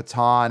announcing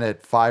Pathaan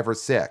at 5 or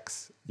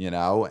 6, you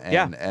know?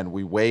 And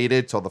we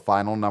waited till the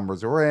final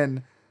numbers were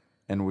in,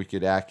 and we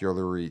could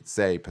accurately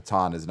say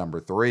Pathaan is number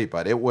 3.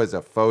 But it was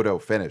a photo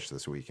finish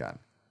this weekend.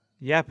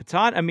 Yeah,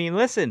 Pathaan. I mean,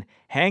 listen,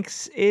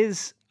 Hanks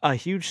is a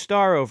huge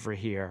star over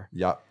here.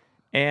 Yep.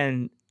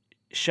 And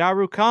Shah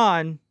Rukh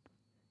Khan,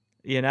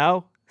 you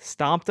know,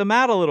 stomped him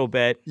out a little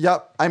bit.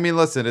 Yep. I mean,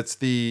 listen, it's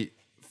the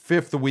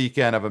 5th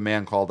weekend of A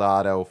Man Called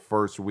Otto,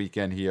 first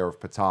weekend here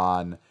of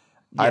Pathaan.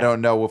 I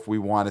don't know if we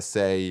want to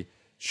say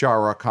Shah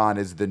Rukh Khan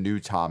is the new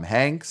Tom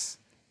Hanks.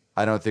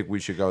 I don't think we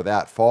should go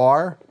that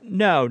far.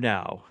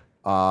 No.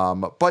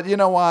 But you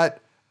know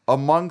what?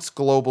 Amongst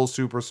global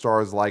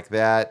superstars like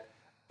that,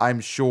 I'm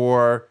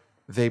sure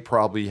they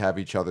probably have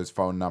each other's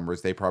phone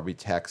numbers. They probably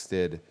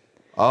texted.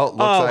 Looks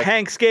like.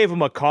 Hanks gave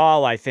him a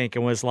call, I think,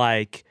 and was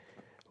like,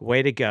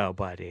 way to go,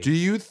 buddy. Do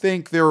you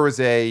think there was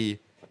a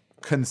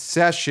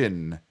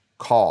concession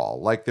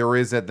call like there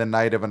is at the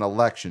night of an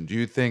election? Do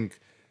you think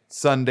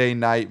Sunday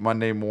night,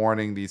 Monday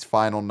morning, these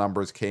final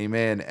numbers came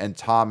in and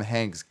Tom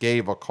Hanks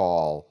gave a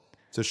call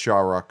to Shah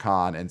Rukh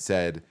Khan and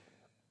said,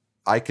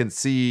 I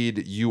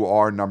concede you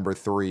are number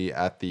 3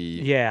 at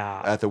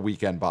the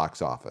weekend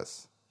box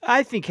office?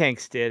 I think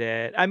Hanks did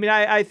it. I mean,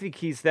 I think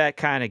he's that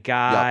kind of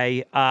guy.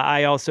 Yep.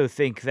 I also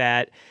think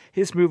that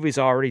his movie's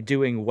already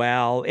doing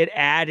well. It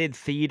added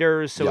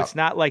theaters, so it's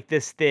not like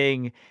this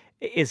thing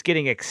is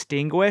getting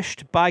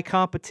extinguished by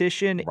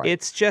competition. Right.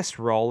 It's just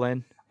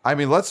rolling. I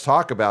mean, let's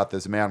talk about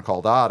this Man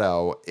Called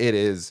Otto. It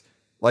is,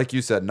 like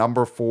you said,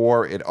 number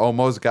 4. It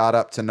almost got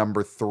up to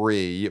number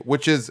 3,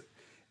 which is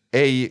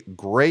a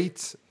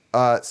great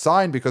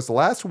sign because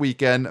last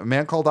weekend, A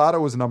Man Called Otto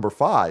was number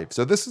 5.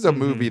 So this is a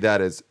movie that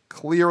is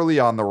clearly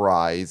on the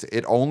rise.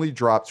 It only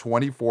dropped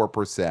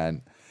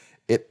 24%.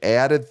 It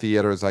added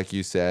theaters, like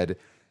you said.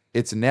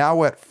 It's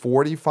now at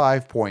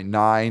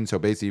 45.9, so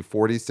basically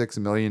 $46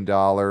 million.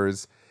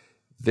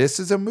 This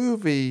is a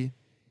movie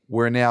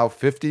where now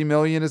 50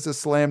 million is a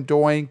slam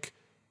doink.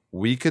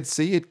 We could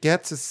see it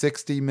get to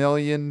 60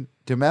 million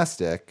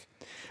domestic.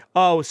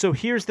 Oh, so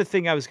here's the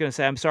thing I was going to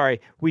say. I'm sorry.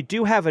 We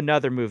do have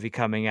another movie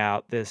coming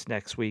out this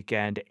next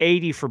weekend,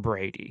 80 for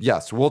Brady.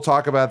 Yes, we'll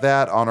talk about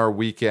that on our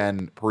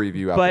weekend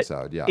preview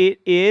episode. Yeah, it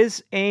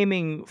is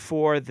aiming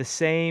for the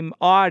same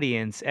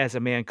audience as A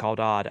Man Called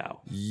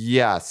Otto.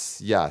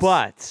 Yes.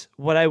 But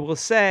what I will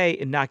say,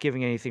 and not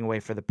giving anything away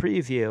for the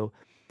preview,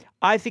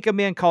 I think A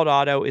Man Called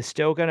Otto is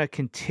still going to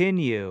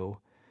continue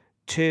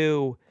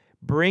to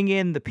bring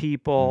in the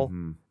people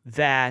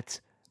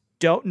that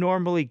don't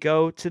normally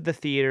go to the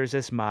theaters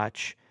as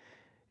much,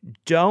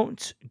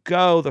 don't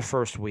go the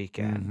first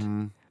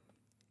weekend,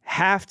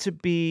 have to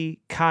be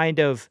kind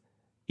of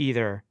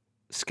either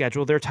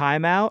schedule their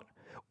time out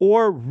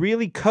or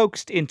really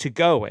coaxed into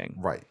going.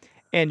 Right.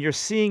 And you're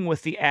seeing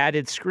with the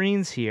added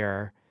screens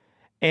here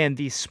and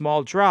these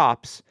small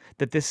drops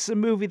that this is a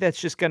movie that's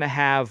just going to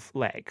have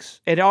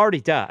legs. It already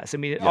does. I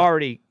mean, it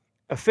already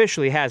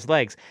officially has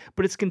legs,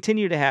 but it's going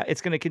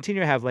to continue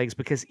to have legs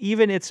because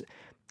even its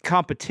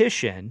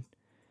competition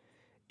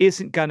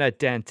isn't going to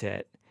dent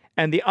it.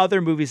 And the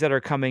other movies that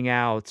are coming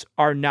out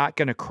are not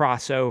going to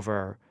cross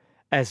over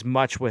as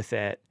much with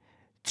it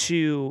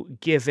to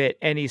give it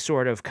any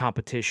sort of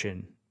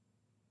competition.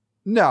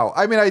 No,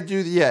 I mean, I do.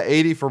 Yeah,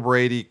 80 for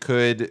Brady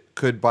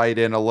could bite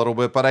in a little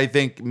bit, but I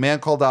think Man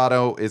Called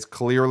Otto is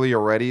clearly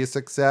already a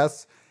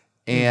success.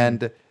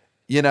 And,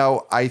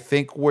 I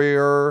think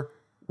we're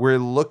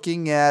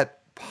looking at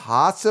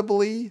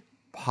possibly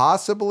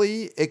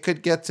it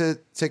could get to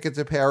Ticket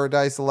to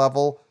Paradise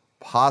level.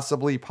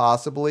 Possibly,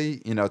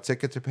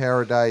 Ticket to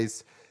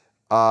Paradise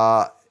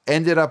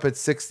ended up at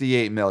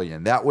 68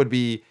 million. That would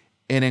be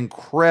an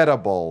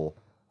incredible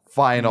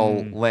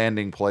final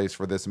landing place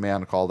for this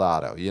Man Called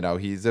Otto.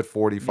 He's at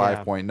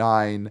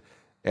 45.9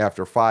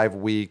 after 5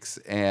 weeks,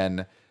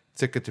 and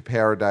Ticket to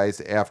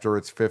Paradise after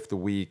its 5th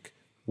week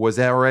was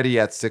already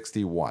at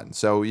 61.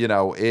 So,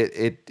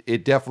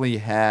 it definitely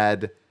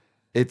had,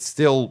 it's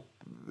still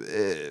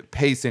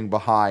pacing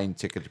behind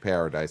Ticket to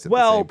Paradise at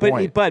the same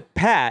point. But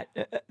Pat,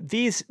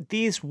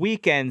 these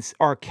weekends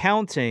are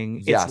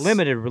counting its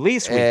limited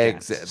release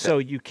weekends. So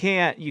you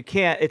can't.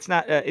 It's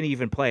not an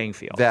even playing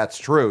field. That's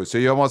true. So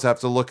you almost have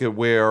to look at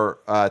where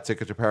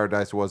Ticket to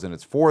Paradise was in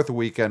its 4th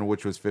weekend,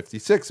 which was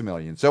 56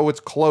 million. So it's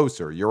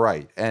closer. You're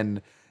right,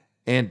 and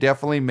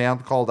definitely Man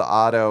Called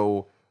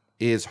Otto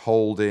is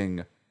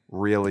holding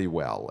really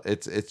well.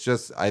 It's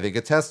just, I think,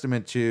 a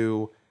testament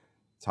to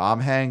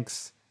Tom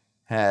Hanks.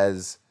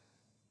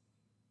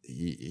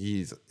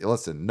 He's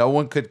listen, no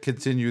one could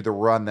continue the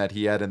run that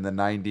he had in the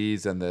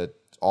 90s and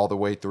all the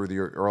way through the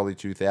early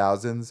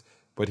 2000s,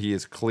 but he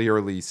is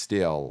clearly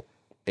still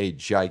a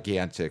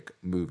gigantic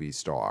movie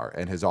star,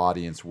 and his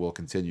audience will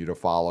continue to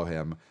follow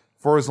him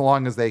for as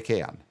long as they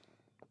can.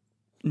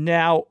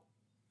 Now,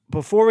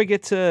 before we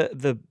get to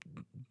the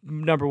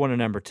number 1 and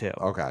number 2.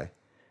 Okay.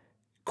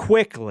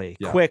 Quickly,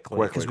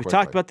 because we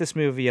talked about this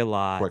movie a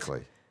lot.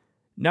 Quickly.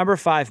 Number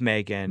 5,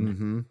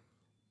 Megan.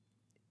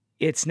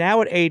 It's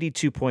now at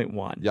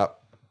 82.1.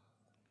 Yep.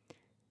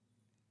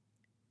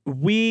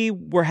 We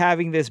were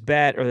having this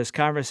bet or this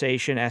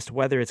conversation as to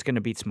whether it's going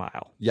to beat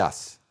Smile.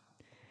 Yes.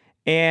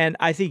 And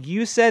I think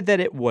you said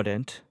that it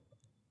wouldn't.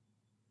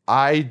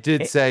 I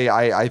did say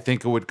I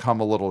think it would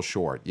come a little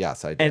short.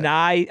 Yes, I did. And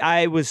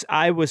I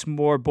was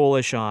more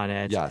bullish on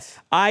it. Yes.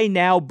 I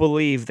now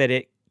believe that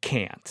it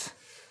can't.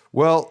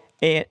 Well,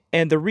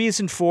 and the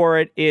reason for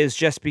it is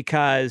just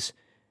because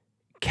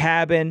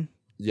Cabin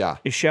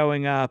is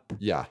showing up.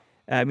 Yeah.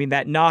 I mean,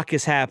 that knock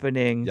is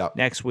happening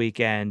next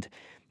weekend.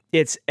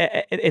 It's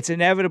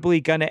inevitably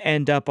going to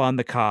end up on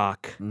the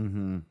cock.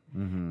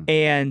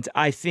 And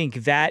I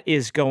think that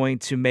is going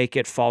to make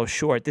it fall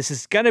short. This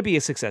is going to be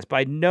a success.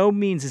 By no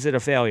means is it a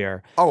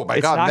failure. Oh my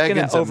It's God, not gonna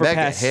Megan's a mega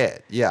overpass-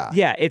 hit. Yeah.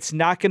 Yeah, it's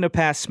not going to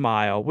pass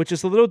Smile, which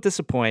is a little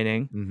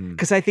disappointing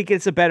because I think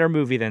it's a better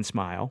movie than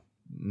Smile.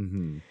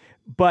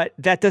 But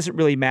that doesn't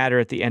really matter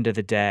at the end of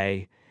the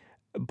day.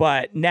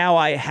 But now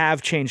I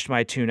have changed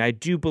my tune. I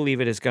do believe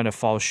it is going to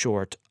fall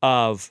short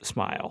of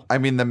Smile. I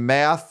mean, the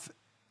math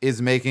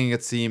is making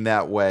it seem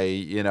that way.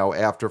 You know,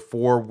 after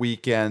 4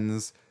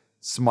 weekends,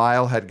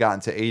 Smile had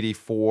gotten to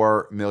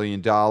 $84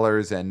 million.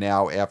 And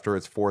now after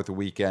its 4th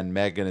weekend,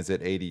 Megan is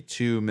at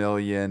 $82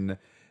 million.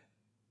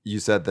 You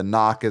said The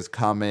Knock is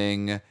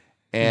coming.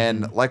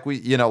 And like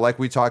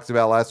we talked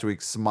about last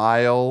week,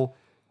 Smile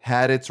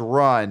had its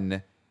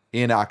run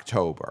in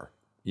October.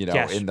 You know,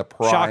 Yes, in the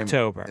prime,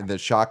 Shocktober. in the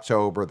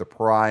Shocktober, the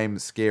prime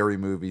scary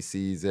movie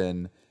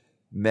season.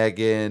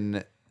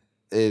 Megan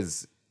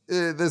is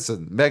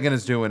Megan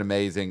is doing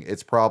amazing.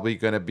 It's probably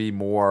going to be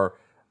more.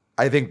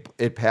 I think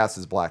it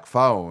passes Black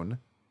Phone.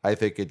 I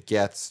think it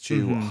gets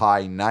to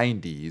high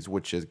 90s,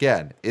 which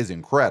again is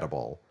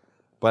incredible.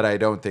 But I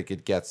don't think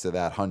it gets to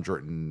that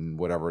 100 and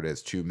whatever it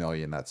is, 2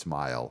 million that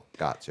Smile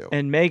got to.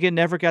 And Megan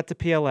never got the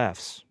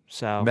PLFs.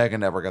 So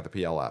Megan never got the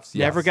PLFs.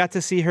 never Yes. got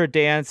to see her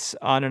dance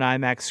on an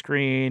IMAX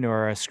screen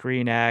or a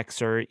Screen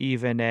X or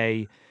even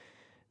a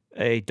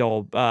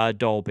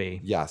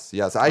Dolby. Yes.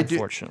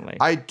 Unfortunately.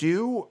 I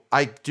do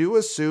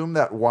assume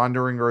that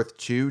Wandering Earth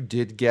 2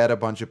 did get a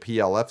bunch of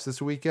PLFs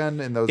this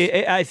weekend in those.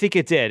 I think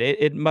it did.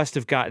 It must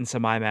have gotten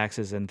some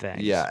IMAXs and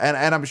things. Yeah,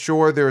 and I'm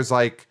sure there's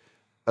like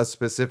a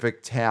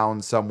specific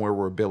town somewhere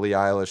where Billie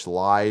Eilish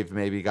Live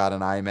maybe got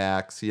an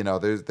IMAX. You know,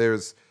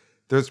 there's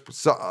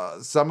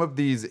some of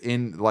these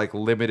in like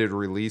limited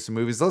release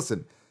movies.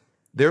 Listen,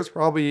 there's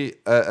probably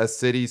a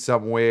city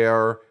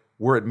somewhere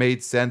where it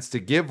made sense to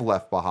give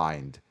Left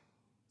Behind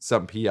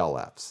some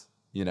PLFs,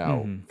 you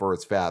know, for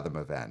its Fathom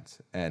event.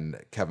 And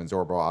Kevin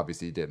Sorbo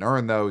obviously didn't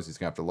earn those. He's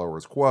going to have to lower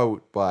his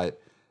quote, but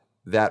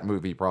that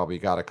movie probably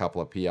got a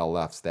couple of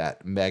PLFs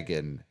that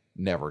Megan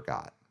never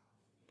got.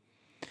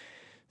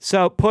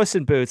 So Puss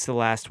in Boots: The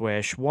Last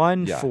Wish,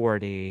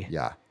 140.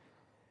 Yeah.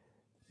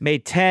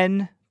 Made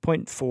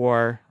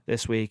 10.4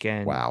 this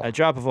weekend. Wow. A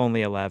drop of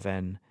only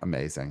 11.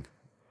 Amazing.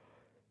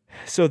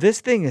 So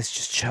this thing is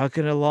just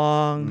chugging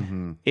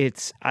along.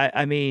 It's,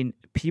 I mean,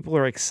 people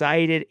are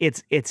excited.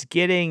 It's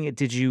getting.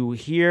 Did you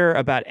hear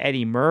about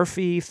Eddie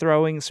Murphy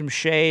throwing some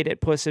shade at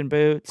Puss in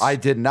Boots? I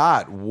did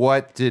not.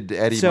 What did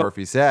Eddie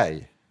Murphy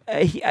say?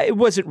 It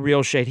wasn't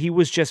real shade. He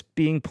was just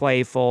being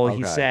playful.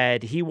 He Okay.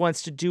 said he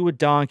wants to do a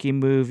donkey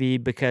movie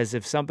because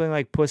if something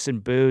like Puss in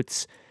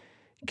Boots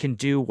can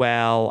do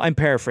well, I'm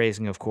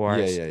paraphrasing, of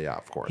course. Yeah,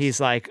 of course. He's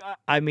like,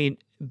 I mean,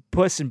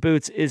 Puss in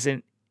Boots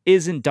isn't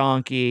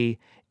donkey,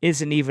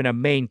 isn't even a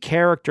main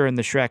character in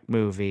the Shrek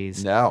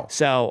movies. No.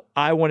 So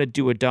I want to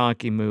do a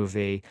donkey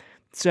movie.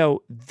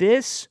 So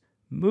this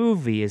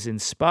movie is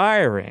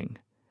inspiring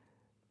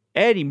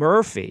Eddie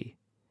Murphy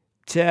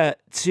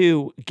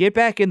to get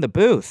back in the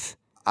booth.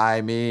 I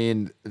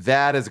mean,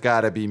 that has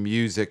got to be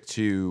music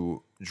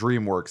to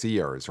DreamWorks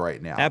ears right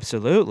now.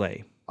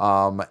 Absolutely.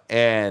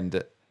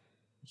 And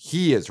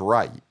he is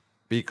right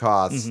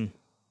because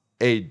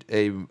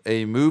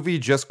a movie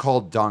just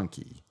called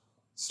Donkey,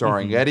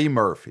 starring Eddie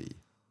Murphy,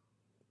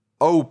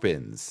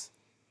 opens,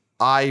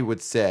 I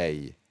would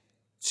say,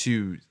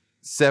 to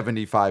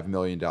 $75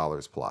 million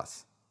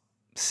plus.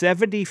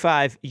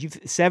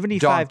 $75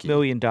 Donkey.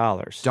 million.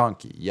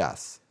 Donkey,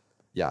 yes.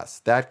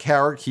 That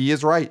character, he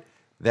is right.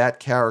 That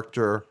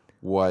character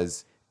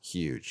was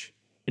huge.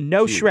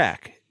 No Huge. Shrek.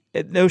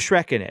 No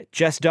Shrek in it.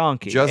 Just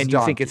Donkey. Just and you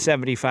think Donkey. it's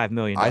 $75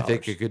 million. I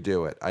think it could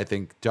do it. I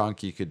think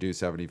Donkey could do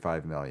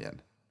 75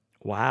 million.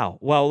 Wow.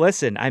 Well,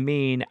 listen, I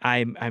mean,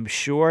 I'm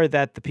sure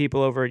that the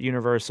people over at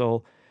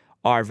Universal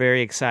are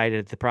very excited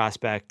at the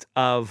prospect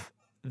of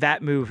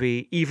that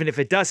movie, even if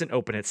it doesn't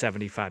open at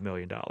 $75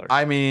 million.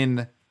 I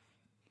mean,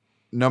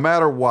 no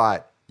matter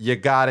what, you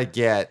got to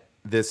get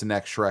this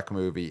next Shrek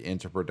movie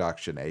into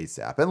production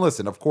ASAP. And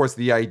listen, of course,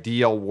 the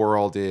ideal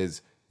world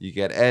is you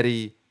get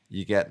Eddie,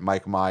 you get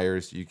Mike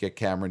Myers, you get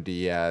Cameron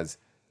Diaz,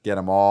 get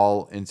them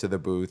all into the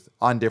booth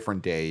on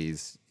different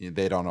days.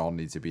 They don't all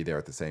need to be there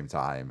at the same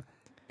time.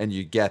 And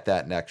you get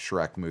that next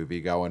Shrek movie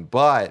going.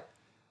 But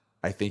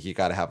I think you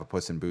got to have a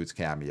Puss in Boots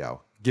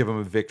cameo. Give him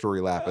a victory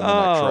lap in the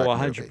next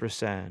Shrek movie.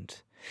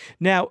 100%.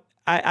 Now,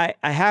 I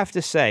have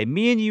to say,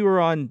 me and you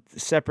are on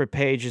separate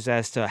pages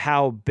as to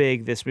how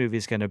big this movie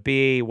is going to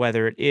be,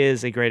 whether it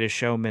is a Greatest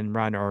Showman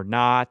run or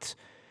not.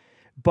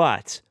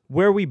 But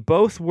where we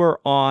both were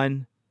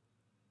on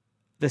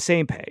the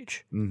same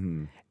page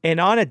and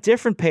on a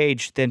different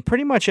page than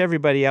pretty much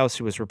everybody else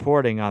who was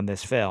reporting on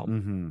this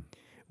film,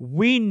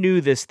 we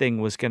knew this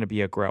thing was going to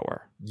be a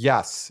grower.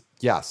 Yes.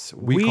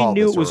 We called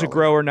knew this it was a early.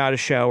 grower, not a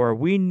shower.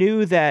 We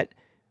knew that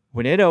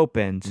when it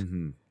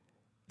opened,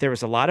 there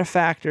was a lot of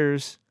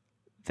factors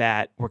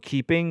that were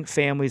keeping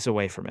families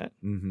away from it.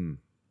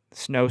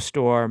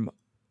 Snowstorm,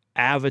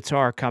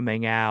 Avatar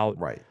coming out,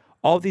 Right.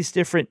 all these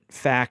different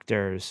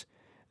factors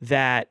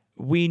that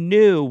we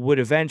knew would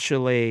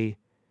eventually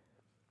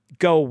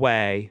go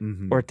away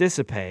or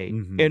dissipate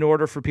in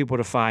order for people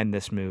to find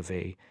this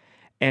movie.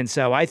 And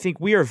so I think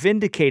we are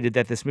vindicated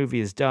that this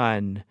movie has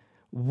done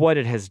what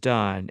it has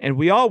done, and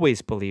we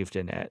always believed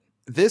in it.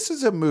 This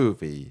is a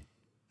movie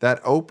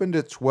that opened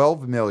at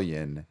 12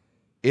 million.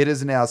 It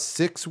is now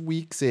 6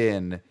 weeks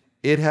in.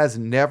 It has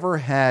never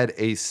had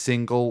a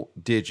single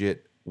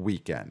digit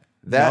weekend.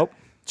 Nope.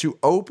 To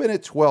open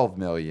at 12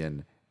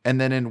 million and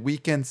then in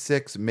weekend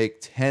 6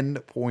 make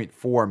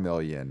 10.4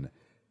 million.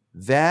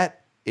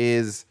 That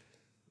is,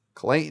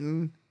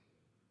 Clayton,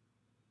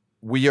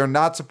 we are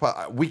not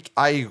supposed.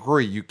 I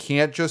agree. You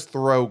can't just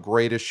throw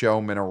Greatest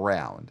Showman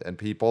around, and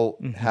people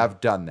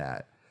have done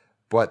that.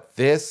 But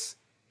this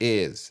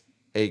is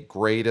a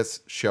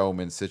Greatest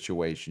Showman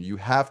situation. You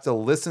have to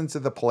listen to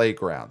the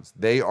playgrounds.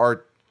 They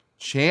are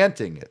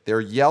chanting it.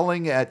 They're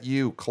yelling at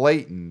you,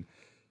 Clayton.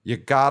 You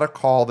gotta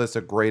call this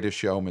a Greatest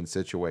Showman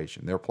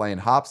situation. They're playing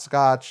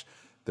hopscotch.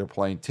 They're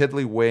playing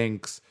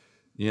tiddlywinks.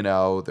 You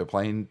know, they're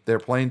playing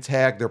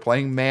tag. They're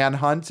playing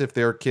manhunt. If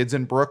they're kids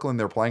in Brooklyn,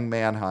 they're playing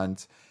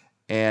manhunt.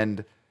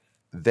 And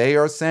they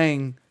are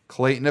saying,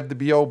 Clayton of the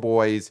B.O.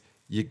 Boys,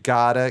 you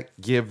gotta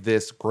give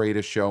this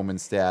Greatest Showman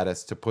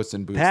status to Puss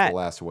in Boots: Pat, The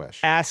Last Wish.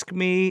 Ask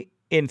me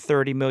in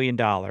 $30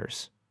 million.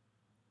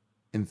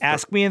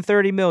 Ask me in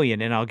 $30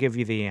 million, and I'll give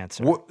you the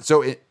answer.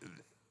 So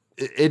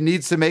it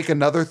needs to make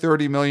another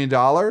 $30 million?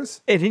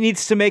 It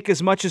needs to make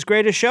as much as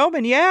Greatest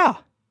Showman, yeah.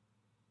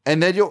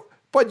 And then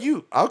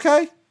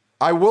okay.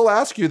 I will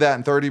ask you that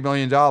in $30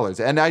 million.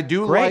 And I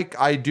do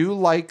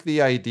like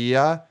the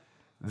idea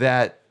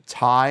that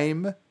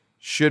time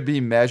should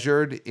be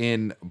measured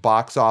in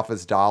box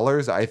office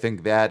dollars. I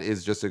think that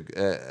is just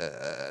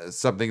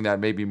something that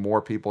maybe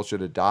more people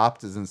should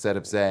adopt, is instead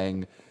of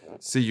saying,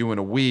 see you in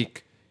a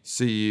week,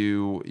 see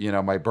you,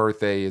 my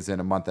birthday is in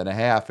a month and a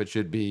half. It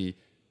should be,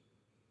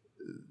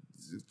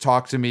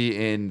 talk to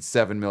me in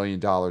 $7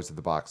 million at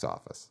the box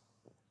office.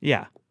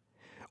 Yeah.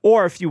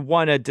 Or if you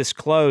want to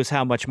disclose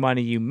how much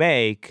money you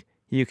make,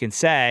 you can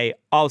say,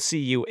 I'll see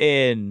you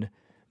in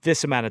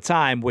this amount of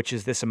time, which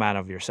is this amount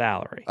of your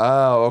salary.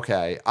 Oh,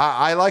 okay.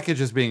 I like it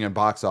just being in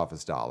box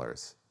office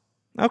dollars.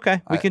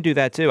 Okay, we can do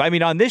that too. I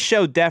mean, on this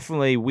show,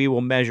 definitely we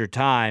will measure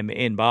time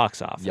in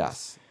box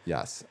office.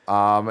 Yes.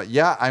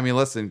 Yeah, I mean,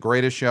 listen,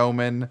 Greatest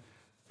Showman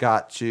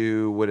got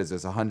to, what is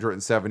this,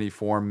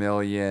 174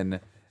 million,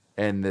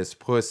 and this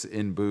Puss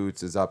in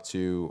Boots is up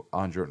to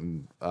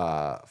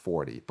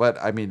 140. But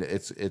I mean,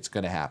 it's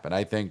going to happen.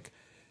 I think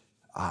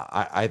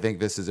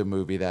this is a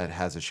movie that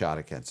has a shot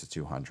against the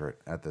 200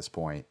 at this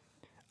point.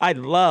 I'd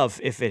love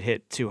if it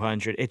hit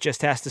 200. It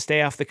just has to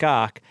stay off the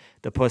cock.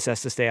 The Puss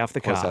has to stay off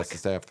the cock. Puss has to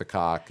stay off the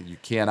cock. You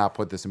cannot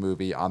put this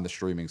movie on the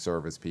streaming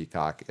service,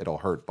 Peacock. It'll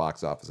hurt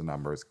box office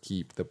numbers.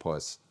 Keep the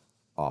Puss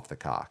off the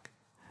cock.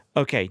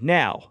 Okay,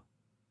 now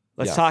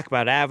let's talk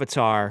about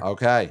Avatar.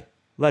 Okay.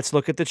 Let's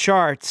look at the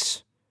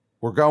charts.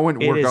 We're going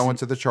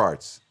to the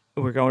charts.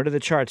 We're going to the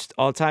charts.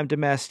 All-time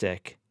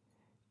domestic.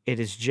 It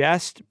is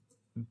just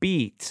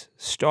beat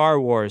Star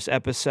Wars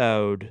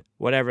episode,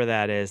 whatever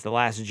that is, The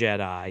Last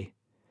Jedi.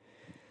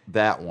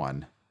 That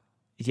one.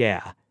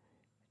 Yeah.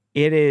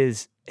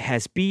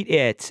 Has beat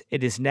it.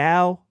 It is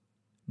now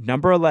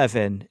number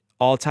 11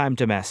 all-time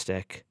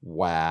domestic.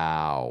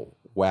 Wow.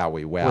 With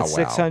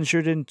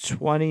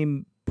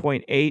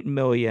 620.8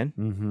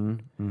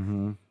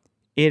 million.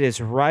 It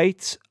is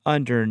right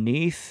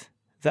underneath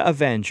the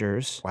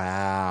Avengers.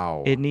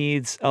 Wow. It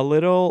needs a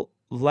little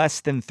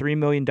less than $3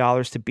 million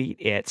to beat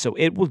it, so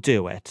it will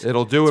do it.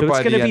 It'll do it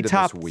by the end of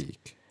this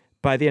week.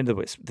 By the end of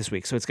this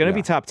week. So it's going to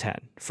be top 10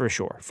 for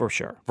sure.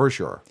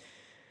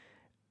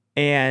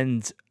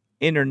 And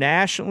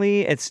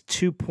internationally, it's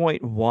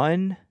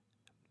 2.1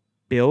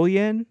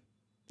 billion.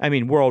 I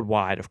mean,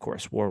 worldwide, of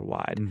course,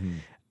 worldwide.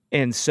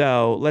 And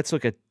so let's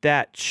look at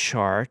that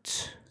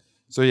chart.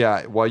 So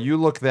yeah, while you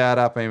look that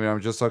up, I mean,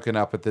 I'm just looking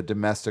up at the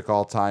domestic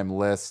all-time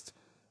list.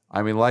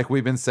 I mean, like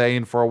we've been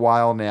saying for a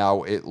while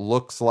now, it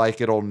looks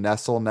like it'll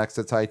nestle next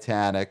to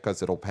Titanic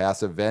because it'll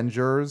pass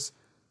Avengers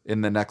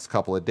in the next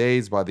couple of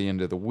days. By the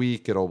end of the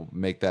week, it'll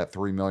make that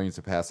 3 million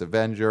to pass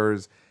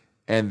Avengers.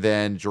 And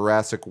then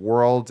Jurassic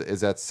World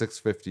is at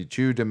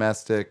 652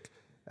 domestic.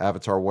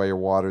 Avatar: Way of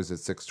Water is at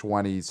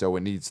 620. So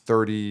it needs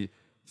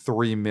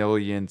 33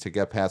 million to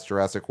get past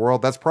Jurassic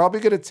World. That's probably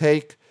going to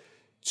take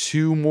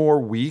 2 more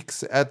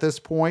weeks at this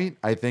point.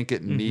 I think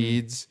it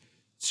needs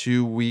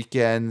 2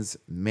 weekends,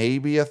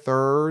 maybe a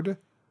third.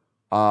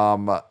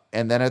 And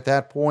then at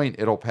that point,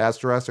 it'll pass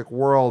Jurassic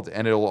World,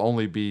 and it'll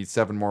only be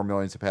 7 more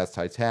million to pass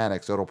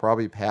Titanic. So it'll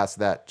probably pass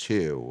that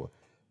too.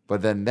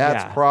 But then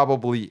that's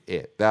probably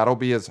it. That'll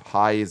be as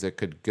high as it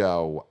could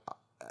go.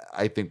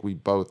 I think we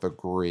both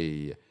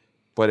agree.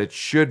 But it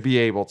should be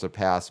able to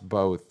pass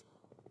both,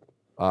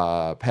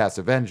 pass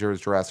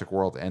Avengers, Jurassic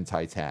World, and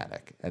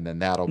Titanic. And then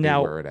that'll be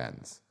where it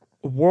ends.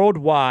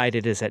 Worldwide,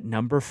 it is at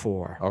number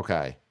 4.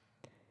 Okay.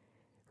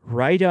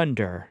 Right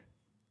under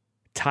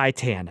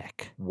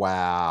Titanic.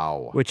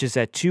 Wow. Which is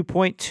at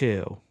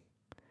 2.2.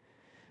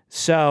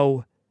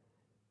 So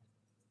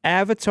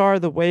Avatar: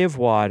 The Way of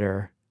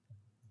Water,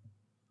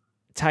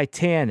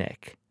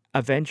 Titanic,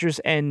 Avengers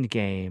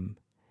Endgame,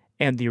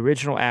 and the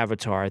original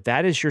Avatar.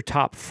 That is your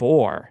top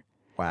 4.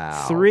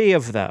 Wow. 3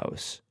 of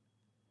those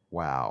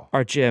Wow.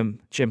 are Jim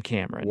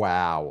Cameron.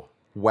 Wow.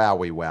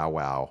 Wowie,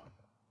 wow.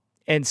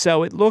 And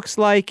so it looks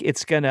like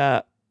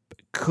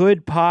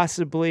could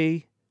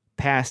possibly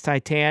pass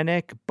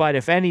Titanic, but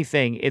if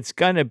anything, it's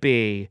gonna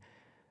be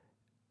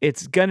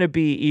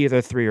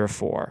either 3 or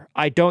 4.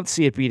 I don't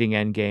see it beating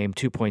Endgame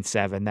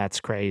 2.7. That's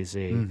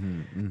crazy.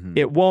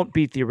 It won't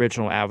beat the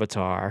original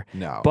Avatar.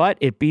 No. But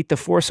it beat The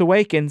Force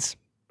Awakens.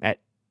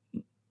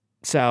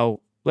 So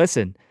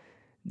listen,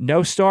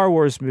 no Star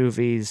Wars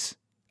movies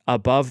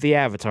above the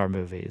Avatar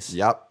movies.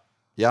 Yep.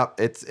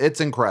 It's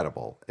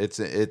incredible. He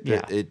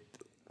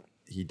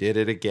did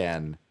it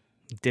again.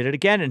 Did it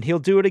again, and he'll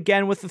do it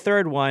again with the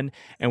third one.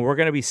 And we're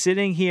going to be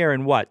sitting here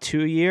in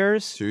 2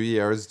 years? 2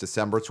 years,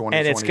 December 2024.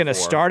 And it's going to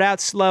start out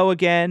slow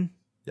again.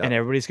 Yep. And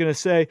everybody's going to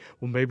say,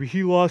 well, maybe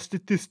he lost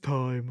it this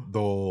time.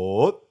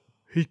 Duh.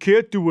 He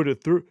can't do it a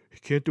third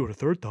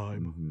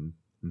time.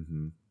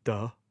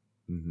 Duh.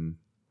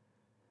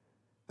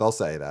 They'll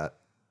say that.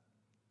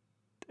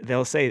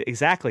 They'll say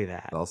exactly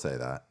that. They'll say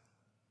that.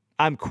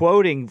 I'm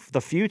quoting the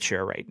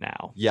future right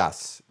now.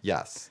 Yes.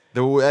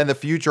 And the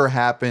future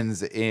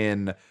happens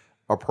in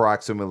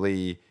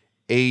approximately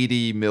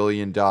 $80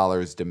 million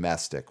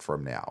domestic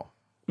from now.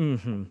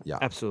 Yeah.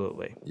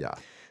 Absolutely. Yeah.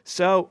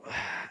 So,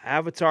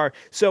 Avatar.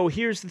 So,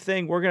 here's the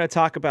thing. We're going to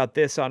talk about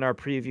this on our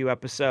preview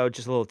episode.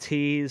 Just a little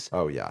tease.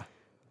 Oh, yeah.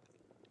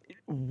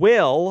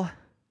 Will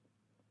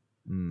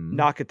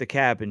Knock at the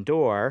Cabin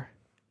Door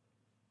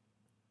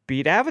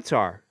beat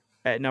Avatar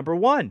at number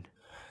 1?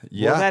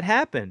 Yeah. Will that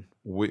happen?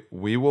 We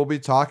will be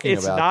talking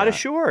It's about not that.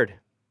 assured.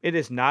 It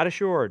is not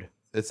assured.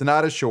 It's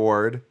not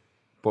assured,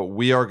 but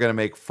we are going to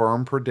make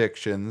firm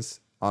predictions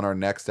on our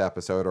next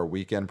episode, our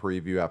weekend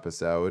preview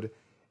episode.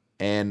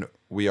 And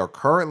we are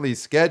currently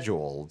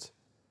scheduled,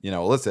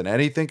 listen,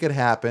 anything could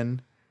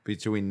happen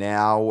between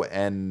now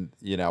and,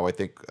 I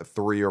think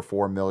 3 or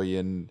 4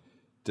 million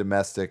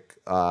domestic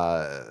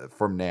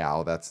from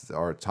now. That's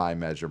our time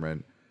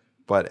measurement.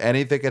 But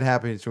anything could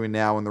happen between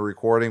now and the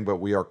recording. But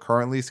we are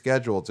currently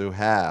scheduled to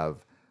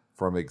have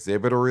from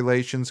Exhibitor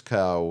Relations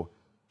Co.,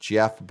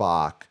 Jeff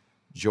Bach,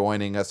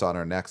 joining us on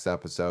our next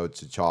episode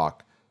to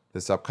talk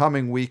this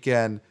upcoming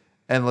weekend.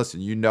 And listen,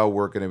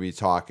 we're going to be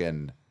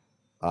talking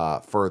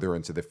further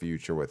into the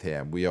future with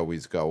him. We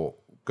always go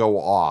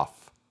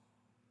off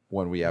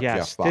when we have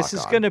Jeff Bach this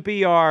is on. going to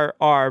be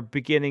our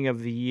beginning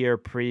of the year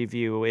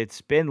preview.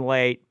 It's been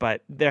late,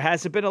 but there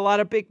hasn't been a lot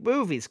of big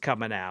movies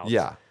coming out.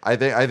 Yeah, I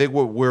think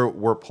what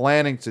we're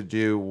planning to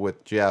do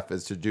with Jeff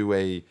is to do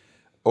a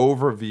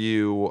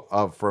overview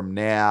of from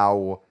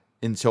now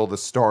until the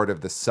start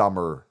of the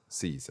summer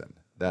season.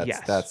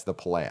 That's the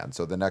plan.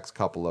 So the next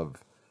couple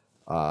of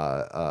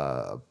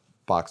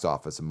box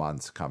office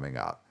months coming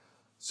up.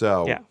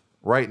 So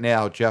right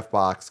now, Jeff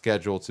Bach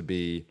scheduled to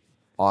be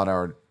on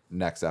our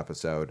next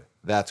episode.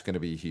 That's going to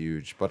be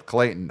huge. But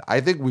Clayton, I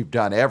think we've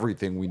done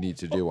everything we need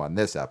to do on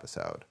this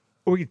episode.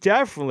 We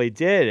definitely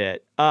did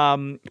it.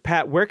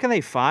 Pat, where can they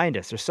find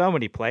us? There's so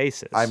many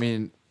places. I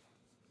mean,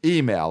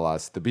 email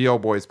us,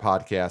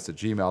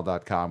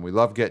 theboboyspodcast@gmail.com. We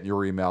love getting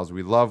your emails.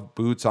 We love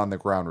boots on the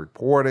ground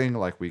reporting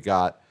like we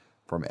got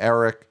from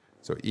Eric.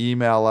 So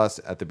email us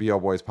at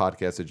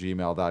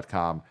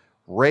theboboyspodcast@gmail.com.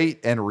 Rate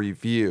and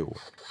review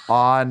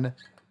on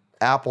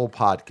Apple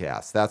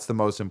Podcasts. That's the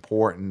most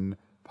important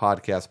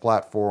podcast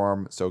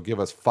platform. So give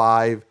us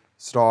 5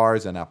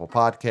 stars on Apple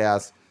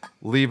Podcasts.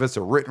 Leave us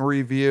a written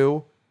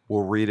review.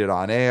 We'll read it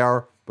on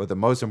air. But the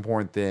most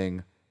important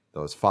thing,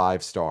 those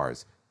 5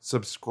 stars.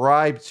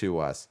 Subscribe to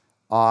us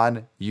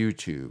on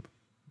YouTube.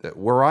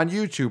 We're on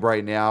YouTube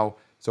right now.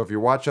 So if you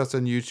watch us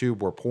on YouTube,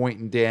 we're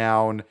pointing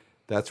down.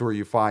 That's where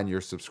you find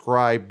your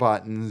subscribe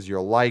buttons,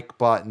 your like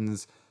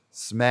buttons.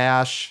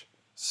 Smash.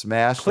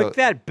 Click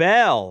that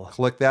bell.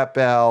 Click that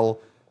bell.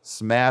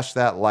 Smash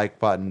that like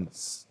button.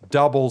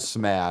 Double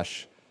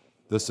smash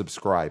the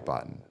subscribe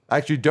button.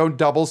 Actually, don't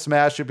double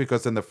smash it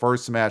because then the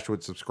first smash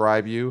would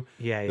subscribe you.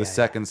 The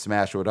second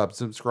smash would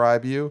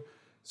unsubscribe you.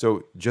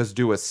 So just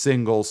do a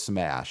single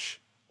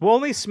smash. We'll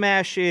only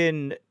smash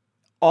in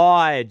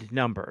odd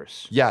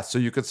numbers. Yeah, so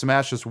you could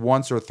smash this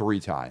once or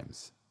 3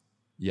 times.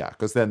 Yeah,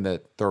 because then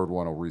the third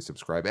one will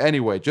resubscribe.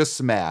 Anyway, just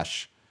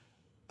smash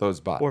those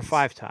buttons. Or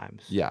 5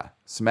 times. Yeah,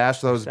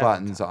 smash those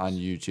buttons on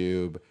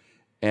YouTube.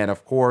 And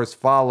of course,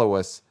 follow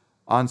us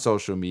on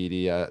social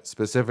media,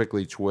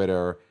 specifically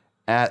Twitter,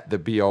 at the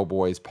BO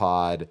Boys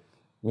Pod.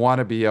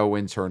 Wanna BO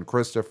intern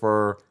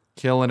Christopher,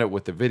 killing it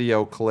with the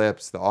video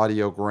clips, the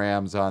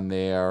audiograms on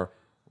there.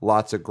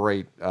 Lots of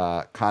great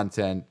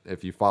content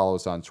if you follow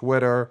us on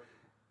Twitter.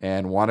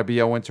 And Wanna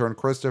BO intern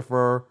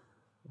Christopher,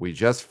 we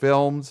just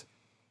filmed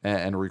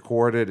and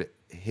recorded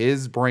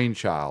his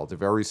brainchild. A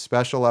very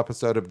special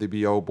episode of the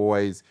BO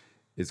Boys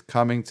is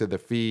coming to the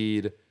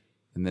feed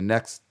in the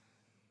next.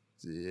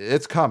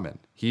 It's coming.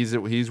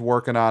 He's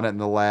working on it in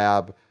the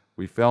lab.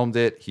 We filmed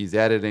it. He's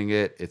editing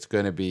it. It's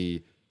going to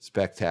be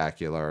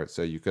spectacular.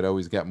 So you could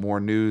always get more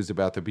news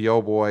about the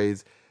BO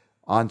Boys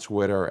on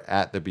Twitter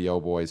at the BO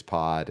Boys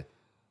Pod.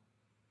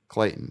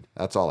 Clayton,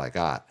 that's all I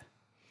got.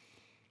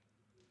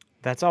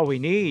 That's all we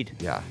need.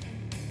 Yeah.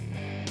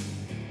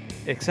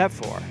 Except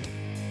for,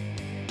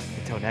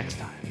 until next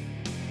time.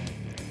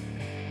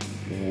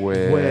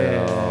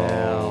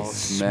 Well,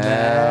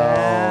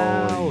 smell